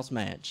in your house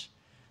match.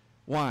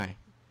 Why?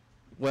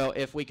 Well,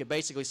 if we could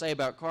basically say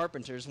about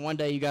carpenters, one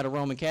day you got a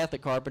Roman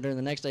Catholic carpenter, and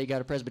the next day you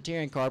got a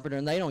Presbyterian carpenter,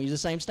 and they don't use the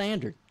same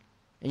standard.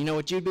 And you know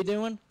what you'd be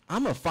doing?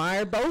 I'm going to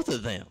fire both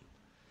of them.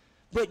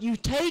 But you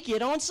take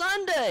it on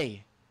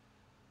Sunday.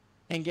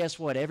 And guess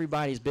what?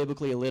 Everybody's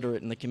biblically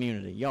illiterate in the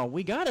community. Y'all,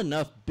 we got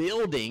enough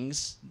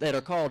buildings that are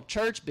called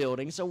church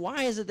buildings, so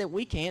why is it that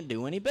we can't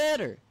do any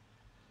better?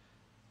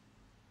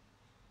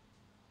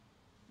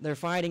 They're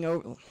fighting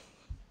over...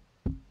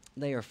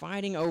 They are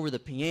fighting over the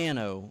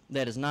piano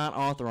that is not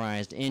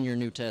authorized in your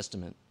New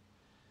Testament.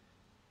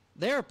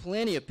 There are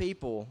plenty of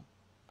people.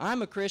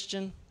 I'm a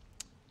Christian.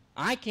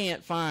 I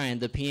can't find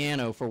the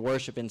piano for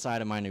worship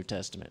inside of my New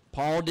Testament.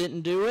 Paul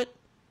didn't do it.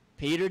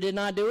 Peter did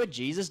not do it.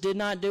 Jesus did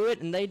not do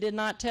it. And they did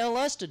not tell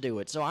us to do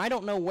it. So I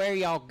don't know where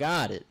y'all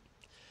got it.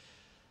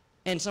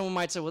 And someone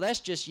might say, well, that's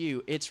just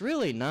you. It's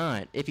really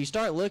not. If you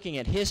start looking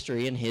at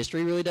history, and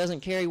history really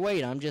doesn't carry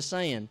weight, I'm just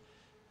saying,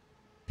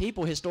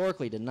 people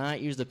historically did not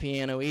use the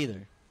piano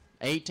either.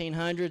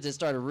 1800s, it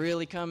started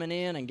really coming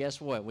in, and guess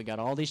what? We got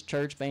all these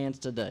church bands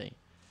today.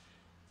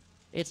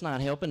 It's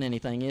not helping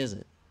anything, is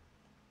it?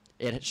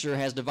 It sure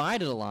has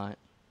divided a lot.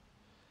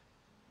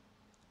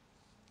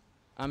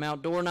 I'm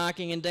out door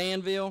knocking in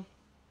Danville.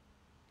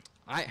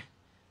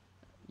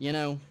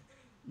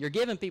 You're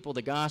giving people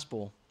the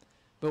gospel,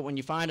 but when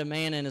you find a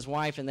man and his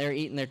wife and they're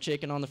eating their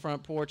chicken on the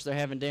front porch, they're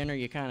having dinner,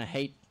 you kind of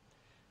hate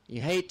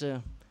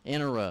to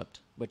interrupt,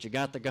 but you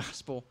got the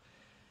gospel.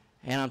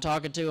 And I'm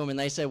talking to them, and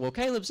they said, well,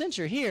 Caleb, since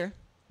you're here,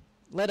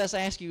 let us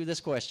ask you this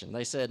question.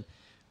 They said,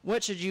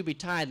 what should you be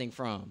tithing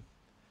from?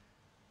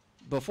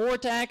 Before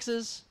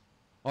taxes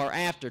or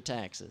after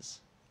taxes?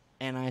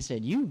 And I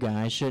said, you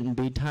guys shouldn't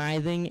be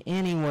tithing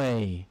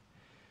anyway.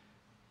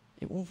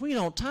 Well, if we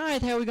don't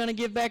tithe, how are we going to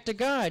give back to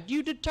God?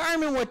 You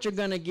determine what you're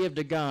going to give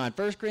to God.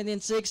 1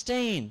 Corinthians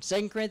 16,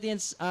 2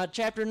 Corinthians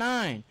chapter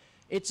 9.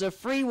 It's a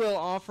free will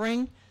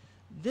offering.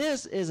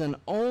 This is an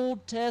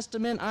Old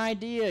Testament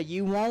idea.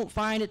 You won't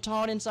find it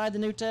taught inside the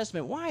New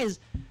Testament.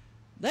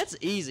 That's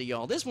easy,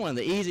 y'all. This is one of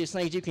the easiest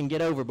things you can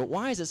get over, but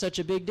why is it such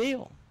a big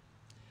deal?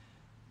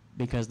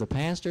 Because the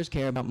pastors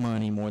care about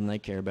money more than they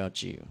care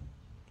about you.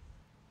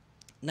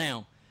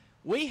 Now,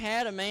 we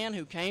had a man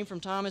who came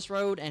from Thomas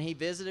Road, and he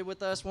visited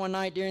with us one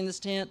night during this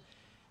tent,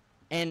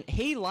 and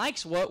he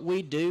likes what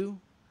we do.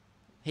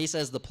 He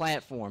says the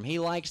platform. He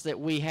likes that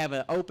we have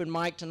an open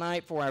mic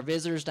tonight for our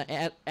visitors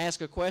to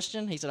ask a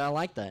question. He said, I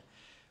like that.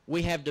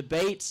 We have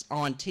debates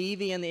on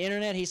TV and the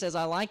internet. He says,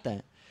 I like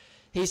that.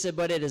 He said,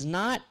 but it is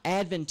not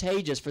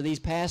advantageous for these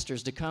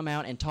pastors to come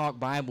out and talk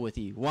Bible with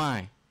you.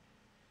 Why?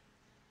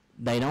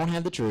 They don't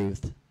have the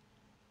truth.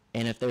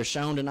 And if they're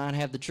shown to not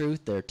have the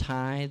truth, their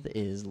tithe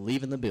is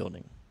leaving the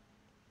building.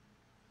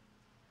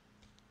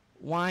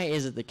 Why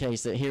is it the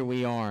case that here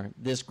we are,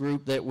 this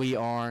group that we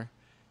are,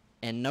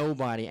 and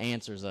nobody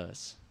answers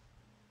us?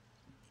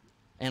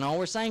 And all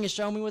we're saying is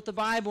show me with the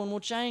Bible and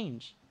we'll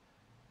change.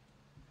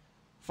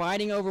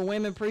 Fighting over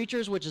women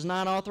preachers, which is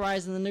not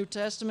authorized in the New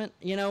Testament.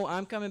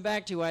 I'm coming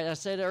back to, I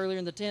said it earlier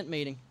in the tent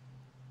meeting.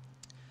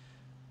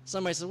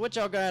 Somebody said, what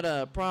y'all got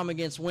a problem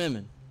against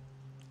women?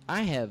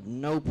 I have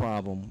no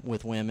problem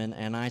with women,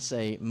 and I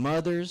say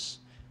mothers,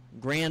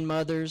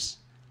 grandmothers,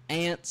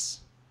 aunts,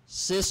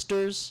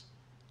 sisters,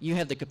 you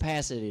have the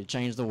capacity to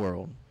change the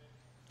world.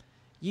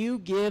 You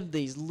give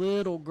these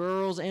little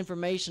girls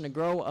information to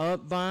grow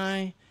up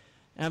by,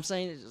 and I'm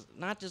saying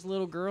not just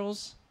little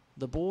girls,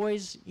 the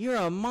boys, you're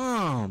a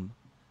mom.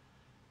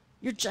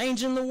 You're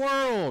changing the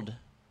world.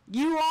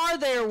 You are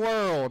their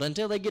world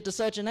until they get to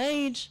such an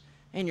age.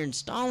 And you're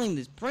installing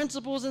these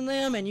principles in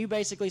them, and you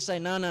basically say,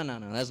 no,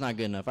 that's not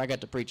good enough. I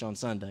got to preach on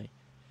Sunday.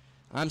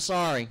 I'm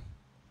sorry.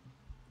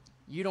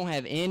 You don't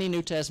have any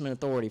New Testament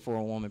authority for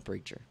a woman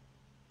preacher.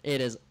 It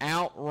is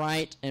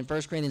outright in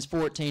 1 Corinthians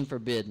 14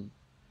 forbidden.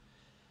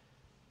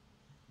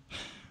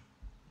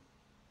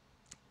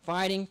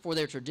 Fighting for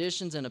their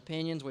traditions and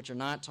opinions which are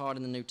not taught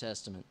in the New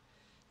Testament.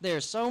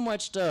 There's so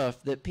much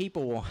stuff that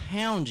people will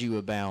hound you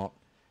about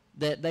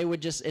that they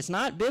would just, it's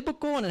not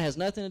biblical and it has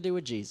nothing to do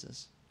with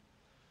Jesus.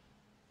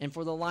 And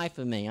for the life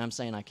of me, I'm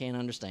saying I can't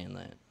understand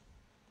that.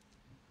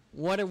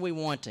 What are we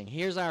wanting?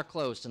 Here's our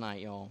close tonight,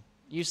 y'all.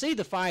 You see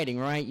the fighting,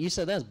 right? You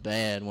said that's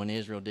bad when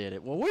Israel did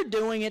it. Well, we're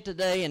doing it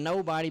today, and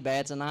nobody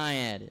bats an eye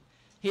at it.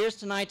 Here's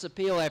tonight's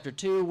appeal after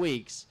 2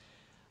 weeks.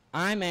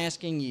 I'm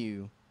asking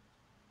you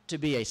to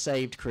be a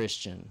saved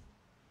Christian,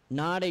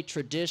 not a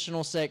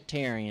traditional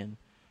sectarian.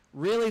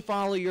 Really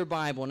follow your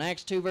Bible. In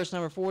Acts 2, verse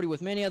number 40,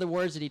 with many other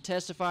words did he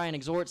testify and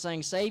exhort,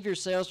 saying, save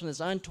yourselves from this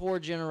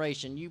untoward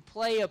generation. You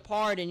play a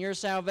part in your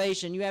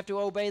salvation. You have to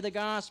obey the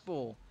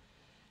gospel.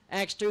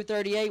 Acts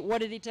 2:38, what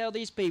did he tell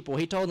these people?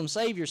 He told them,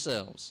 save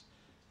yourselves.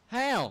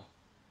 How?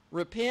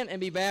 Repent and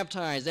be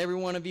baptized, every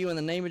one of you, in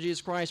the name of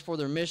Jesus Christ for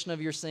the remission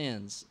of your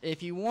sins.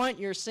 If you want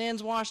your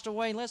sins washed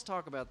away, let's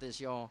talk about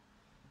this, y'all.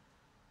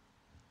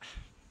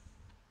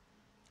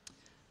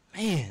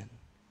 Man.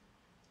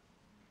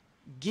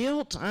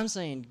 Guilt, I'm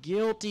saying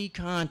guilty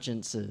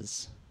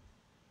consciences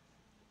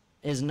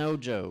is no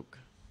joke.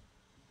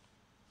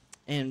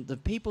 And the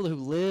people who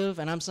live,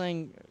 and I'm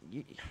saying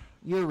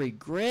your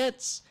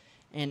regrets,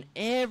 and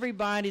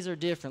everybody's are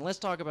different. Let's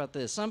talk about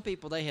this. Some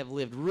people, they have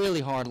lived really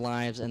hard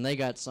lives, and they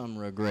got some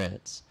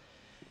regrets.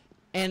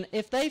 And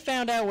if they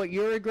found out what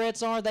your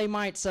regrets are, they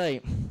might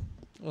say,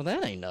 well,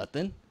 that ain't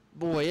nothing.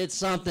 Boy, it's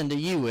something to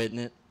you, isn't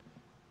it?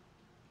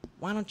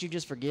 Why don't you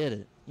just forget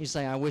it? You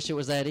say, I wish it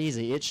was that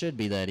easy. It should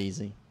be that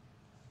easy.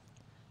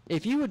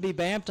 If you would be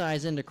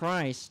baptized into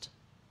Christ,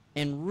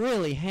 and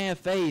really have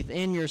faith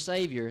in your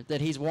Savior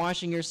that He's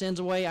washing your sins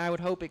away, I would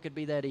hope it could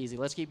be that easy.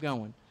 Let's keep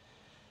going.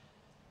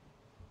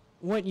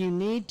 What you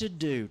need to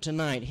do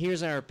tonight,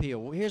 here's our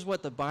appeal. Here's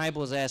what the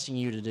Bible is asking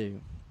you to do.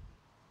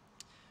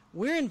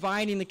 We're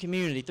inviting the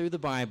community through the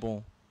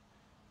Bible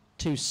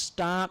to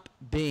stop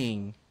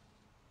being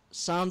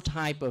some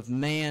type of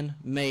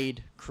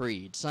man-made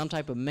creed, some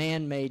type of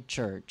man-made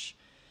church.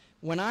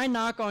 When I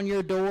knock on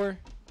your door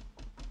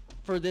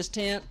for this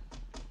tent,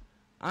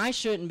 I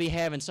shouldn't be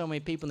having so many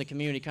people in the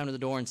community come to the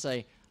door and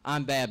say,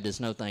 I'm Baptist,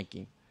 no thank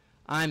you.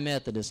 I'm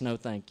Methodist, no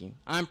thank you.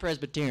 I'm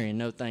Presbyterian,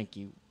 no thank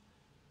you.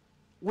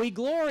 We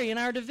glory in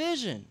our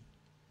division,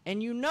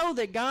 and you know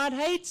that God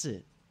hates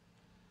it.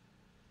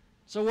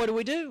 So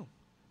what do?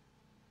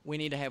 We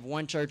need to have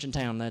one church in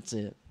town, that's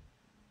it.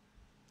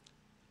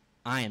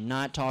 I am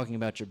not talking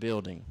about your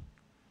building.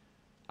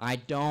 I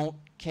don't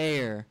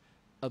care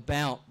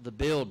about the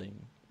building.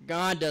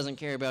 God doesn't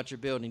care about your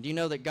building. Do you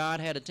know that God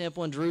had a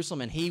temple in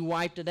Jerusalem and He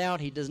wiped it out?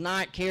 He does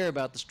not care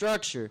about the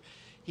structure.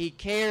 He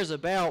cares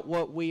about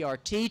what we are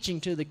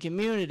teaching to the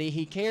community.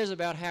 He cares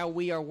about how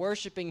we are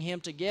worshiping Him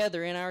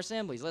together in our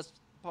assemblies. Let's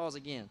pause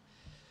again.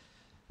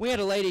 We had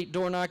a lady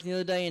door knocking the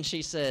other day, and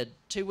she said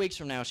 2 weeks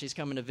from now she's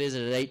coming to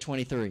visit at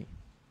 823.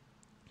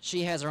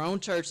 She has her own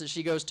church that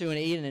she goes to in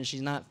Eden, and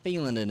she's not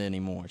feeling it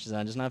anymore. She said,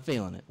 I'm just not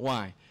feeling it.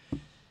 Why?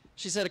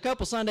 She said, a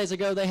couple Sundays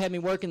ago, they had me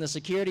working the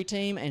security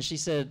team, and she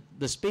said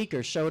the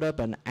speaker showed up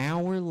an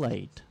hour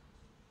late.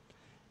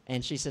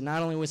 And she said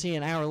not only was he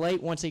an hour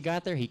late, once he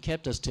got there, he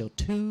kept us till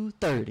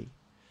 2:30.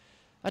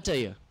 I tell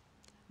you,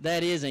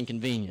 that is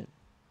inconvenient,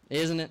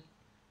 isn't it?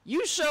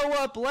 You show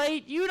up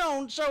late, you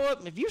don't show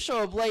up. If you show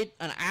up late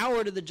an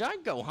hour to the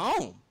job, go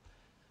home.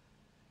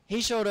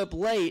 He showed up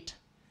late,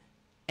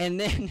 and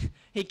then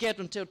he kept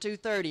them till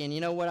 2:30. And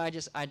you know what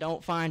I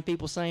don't find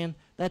people saying?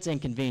 That's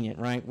inconvenient,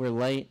 right? We're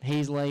late,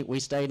 he's late,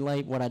 we stayed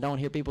late. What I don't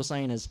hear people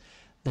saying is,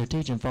 they're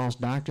teaching false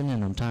doctrine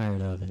and I'm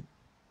tired of it.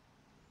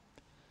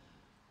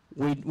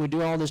 We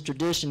do all this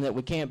tradition that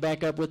we can't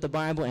back up with the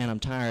Bible, and I'm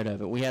tired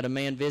of it. We had a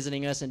man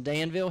visiting us in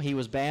Danville. He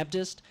was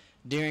Baptist.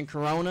 During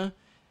Corona,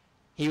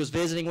 he was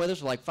visiting with us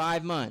for like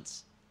 5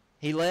 months.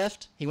 He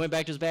left. He went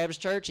back to his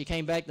Baptist church. He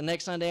came back the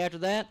next Sunday after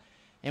that,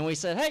 and we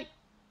said, hey,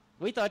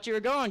 we thought you were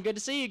gone. Good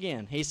to see you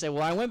again. He said,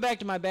 well, I went back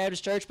to my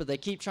Baptist church, but they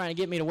keep trying to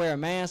get me to wear a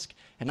mask,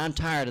 and I'm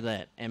tired of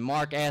that. And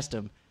Mark asked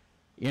him,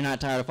 you're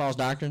not tired of false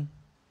doctrine?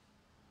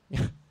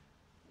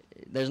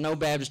 There's no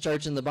Baptist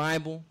church in the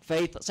Bible.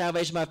 Faith,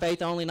 salvation by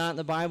faith only, not in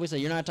the Bible. He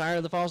said, you're not tired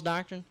of the false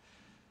doctrine?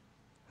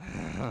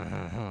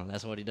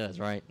 That's what he does,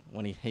 right?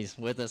 When he's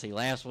with us, he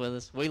laughs with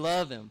us. We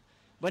love him.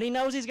 But he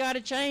knows he's got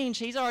to change.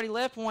 He's already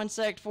left one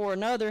sect for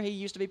another. He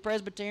used to be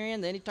Presbyterian,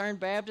 then he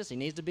turned Baptist. He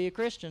needs to be a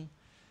Christian.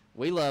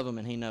 We love him,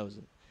 and he knows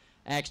it.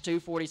 Acts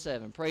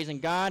 2:47, praising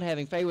God,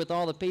 having favor with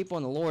all the people,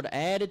 and the Lord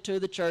added to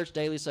the church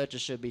daily such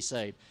as should be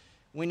saved.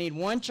 We need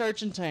one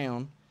church in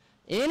town.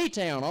 Any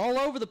town, all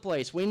over the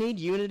place. We need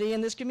unity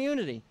in this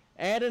community.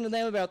 Added to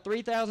them about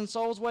 3,000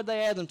 souls. What did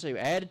they add them to?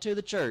 Added to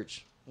the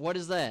church. What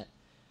is that?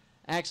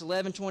 Acts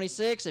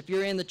 11:26, if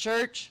you're in the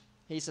church,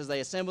 he says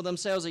they assembled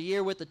themselves a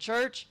year with the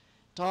church,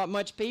 taught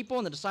much people,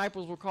 and the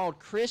disciples were called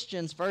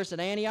Christians first at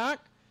Antioch.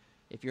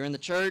 If you're in the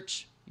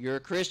church, you're a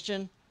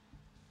Christian.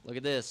 Look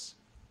at this.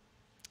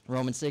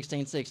 Romans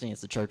 16:16,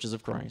 it's the churches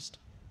of Christ.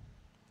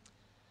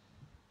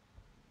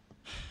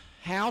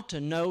 How to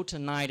know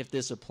tonight if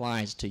this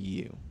applies to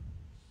you?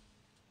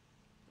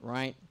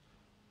 Right?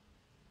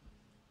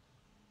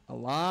 A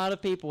lot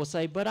of people will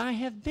say, but I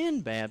have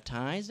been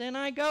baptized and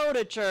I go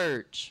to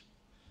church.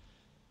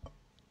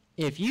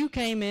 If you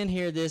came in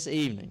here this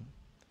evening,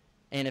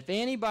 and if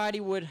anybody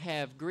would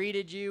have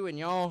greeted you and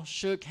y'all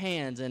shook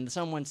hands and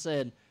someone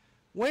said,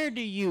 where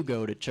do you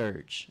go to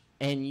church?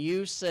 And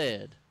you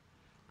said,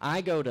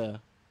 I go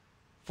to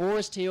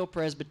Forest Hill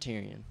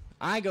Presbyterian.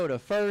 I go to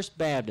First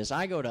Baptist.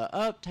 I go to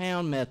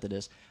Uptown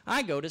Methodist.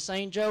 I go to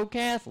St. Joe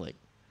Catholic.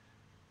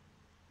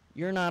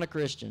 You're not a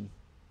Christian.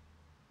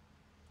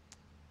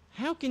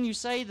 How can you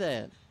say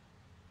that?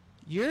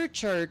 Your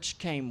church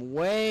came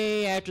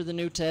way after the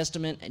New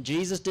Testament, and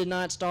Jesus did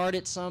not start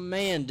it, some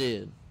man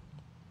did.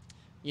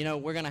 You know,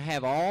 we're going to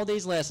have all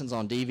these lessons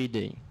on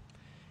DVD,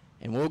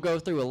 and we'll go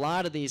through a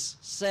lot of these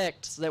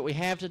sects that we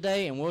have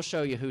today, and we'll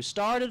show you who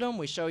started them,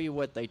 we show you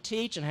what they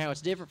teach and how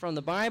it's different from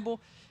the Bible.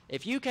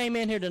 If you came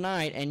in here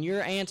tonight and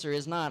your answer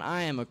is not,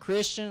 I am a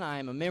Christian, I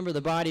am a member of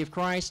the body of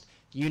Christ,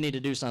 you need to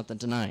do something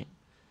tonight.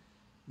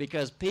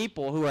 Because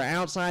people who are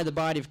outside the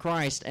body of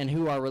Christ and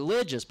who are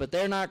religious, but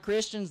they're not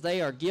Christians,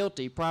 they are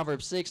guilty,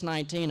 Proverbs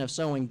 6:19, of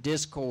sowing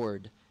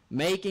discord,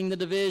 making the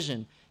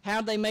division.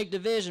 How'd they make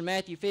division?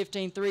 Matthew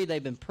 15:3,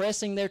 they've been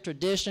pressing their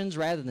traditions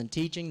rather than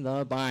teaching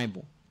the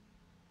Bible.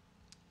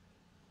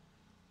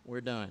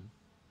 We're done.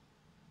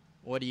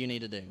 What do you need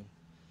to do?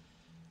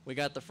 We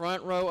got the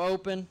front row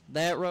open,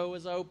 that row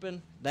is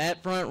open,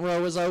 that front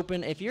row is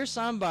open. If you're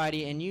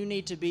somebody and you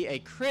need to be a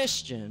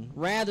Christian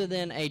rather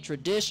than a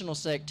traditional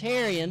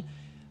sectarian,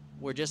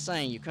 we're just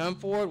saying you come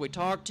forward, we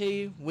talk to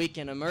you, we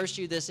can immerse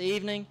you this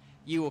evening,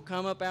 You will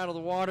come up out of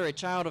the water a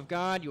child of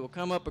God. You will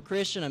come up a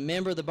Christian, a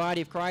member of the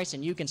body of Christ,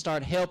 and you can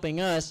start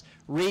helping us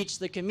reach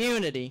the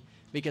community,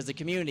 because the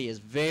community is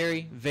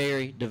very,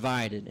 very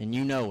divided, and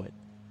you know it.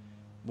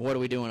 What are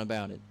we doing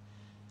about it?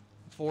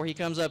 Before he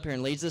comes up here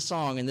and leads this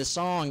song, and this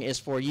song is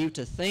for you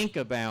to think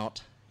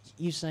about.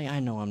 You say, I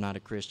know I'm not a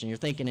Christian. You're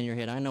thinking in your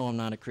head, I know I'm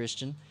not a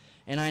Christian,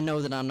 and I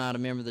know that I'm not a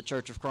member of the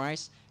Church of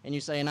Christ. And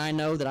you say, and I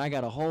know that I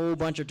got a whole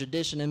bunch of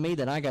tradition in me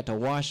that I got to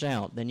wash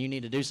out. Then you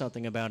need to do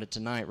something about it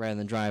tonight rather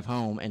than drive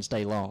home and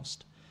stay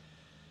lost.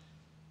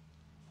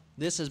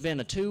 This has been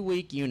a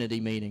 2-week unity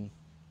meeting.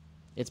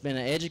 It's been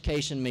an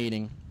education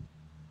meeting.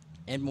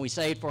 And we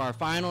saved for our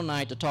final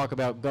night to talk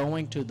about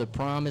going to the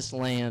promised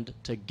land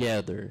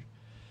together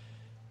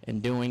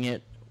and doing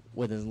it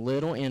with as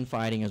little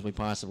infighting as we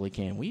possibly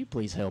can. Will you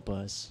please help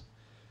us?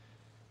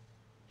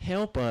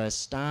 Help us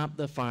stop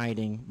the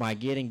fighting by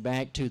getting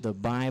back to the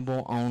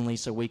Bible only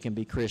so we can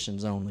be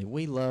Christians only.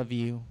 We love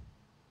you.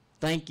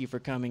 Thank you for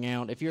coming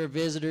out. If you're a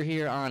visitor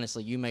here,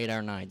 honestly, you made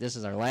our night. This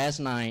is our last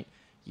night.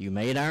 You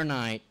made our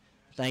night.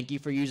 Thank you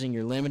for using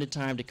your limited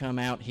time to come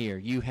out here.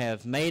 You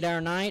have made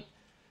our night.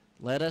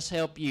 Let us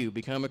help you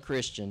become a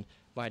Christian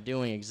by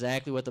doing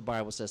exactly what the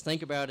Bible says.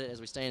 Think about it as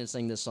we stand and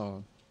sing this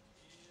song.